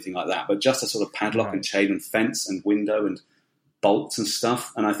safe or anything like that, but just a sort of padlock and chain and fence and window and bolts and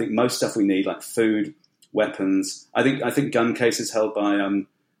stuff. And I think most stuff we need, like food, weapons. I think gun cases held by.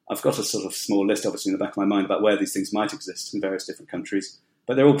 I've got a sort of small list, obviously, in the back of my mind about where these things might exist in various different countries,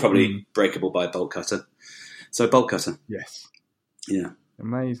 but they're all probably breakable by a bolt cutter. So bolt cutter. Yes. Yeah.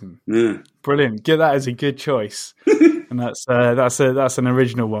 Amazing. Yeah. Brilliant. Get that as a good choice. And that's an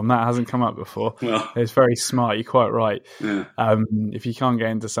original one. That hasn't come up before. Well, it's very smart. You're quite right. Yeah. If you can't get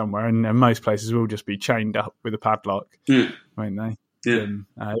into somewhere, and most places will just be chained up with a padlock, won't they? Yeah. Then,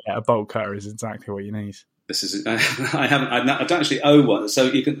 a bolt cutter is exactly what you need. This is. I don't actually own one. So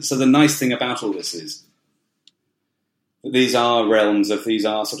the nice thing about all this is that these are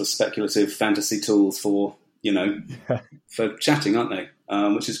sort of speculative fantasy tools for for chatting, aren't they?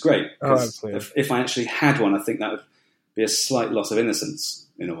 Which is great. If I actually had one, I think that would be a slight loss of innocence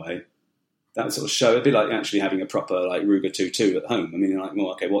in a way. That would sort of show. It'd be like actually having a proper like Ruger 2.2 at home. I mean, like,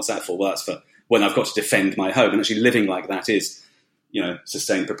 well, okay, what's that for? Well, that's for when I've got to defend my home. And actually living like that is,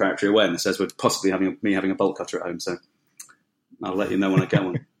 sustained preparatory awareness, as would possibly having a bolt cutter at home. So I'll let you know when I get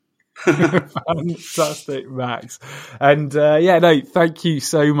one. Fantastic, Max. And thank you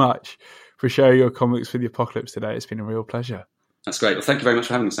so much for sharing your comics with the Apocalypse today. It's been a real pleasure. That's great. Well, thank you very much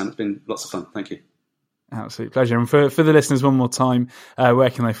for having me, Sam. It's been lots of fun. Thank you. Absolute pleasure. And for the listeners, one more time, where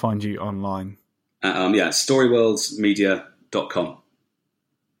can they find you online? Storyworldsmedia.com.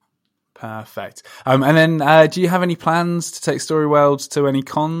 Perfect. And then, do you have any plans to take Storyworlds to any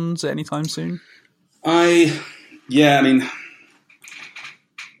cons anytime soon? I mean,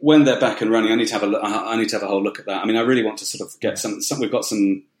 when they're back and running, I need to have a whole look at that. I mean, I really want to sort of get some. We've got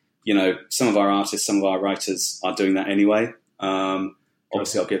some, some of our artists, some of our writers are doing that anyway.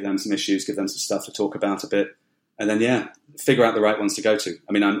 Obviously, I'll give them some issues, give them some stuff to talk about a bit, and then figure out the right ones to go to.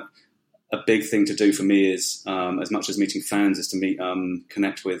 I mean, a big thing to do for me is, as much as meeting fans, is to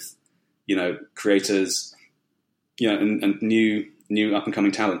connect with, creators, and new new up and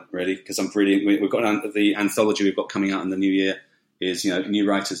coming talent, really, because we've got the anthology we've got coming out in the new year is, new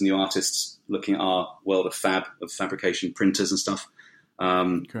writers, new artists looking at our world of fabrication, printers and stuff,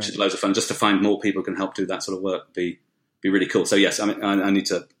 which is loads of fun. Just to find more people who can help do that sort of work would be really cool. So yes, I need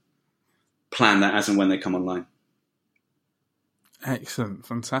to plan that as and when they come online. Excellent,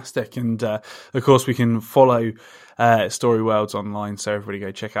 fantastic. And of course we can follow Story Worlds online, so everybody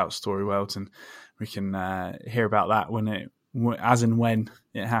go check out Story Worlds and we can hear about that when it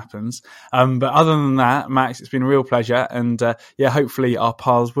happens. But other than that, Max, it's been a real pleasure, and hopefully our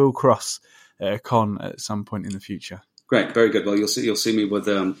paths will cross at a con at some point in the future. Great, very good. Well, you'll see me with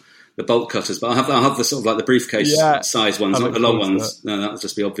the bolt cutters, but I'll have the sort of like the briefcase size ones, not the long ones. No, that'll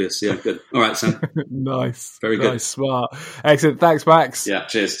just be obvious. Yeah, good. All right, Sam. Nice, very good, nice, smart, excellent. Thanks, Max. Yeah,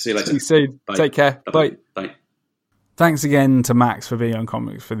 cheers. See you later. See you soon. Bye. Take care. Bye. Bye. Thanks again to Max for being on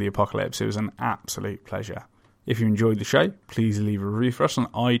Comics for the Apocalypse. It was an absolute pleasure. If you enjoyed the show, please leave a review for us on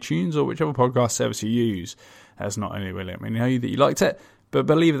iTunes or whichever podcast service you use, as not only will it let me know that you liked it, but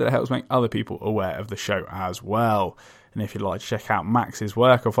believe that it helps make other people aware of the show as well. And if you'd like to check out Max's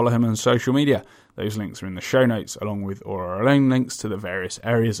work or follow him on social media, those links are in the show notes, along with all our own links to the various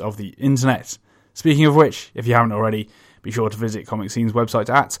areas of the internet. Speaking of which, if you haven't already, be sure to visit Comic Scene's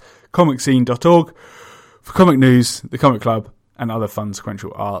website at comicscene.org for comic news, the comic club, and other fun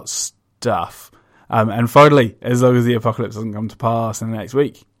sequential art stuff. And finally, as long as the apocalypse doesn't come to pass in the next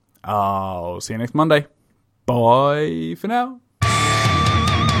week, I'll see you next Monday. Bye for now.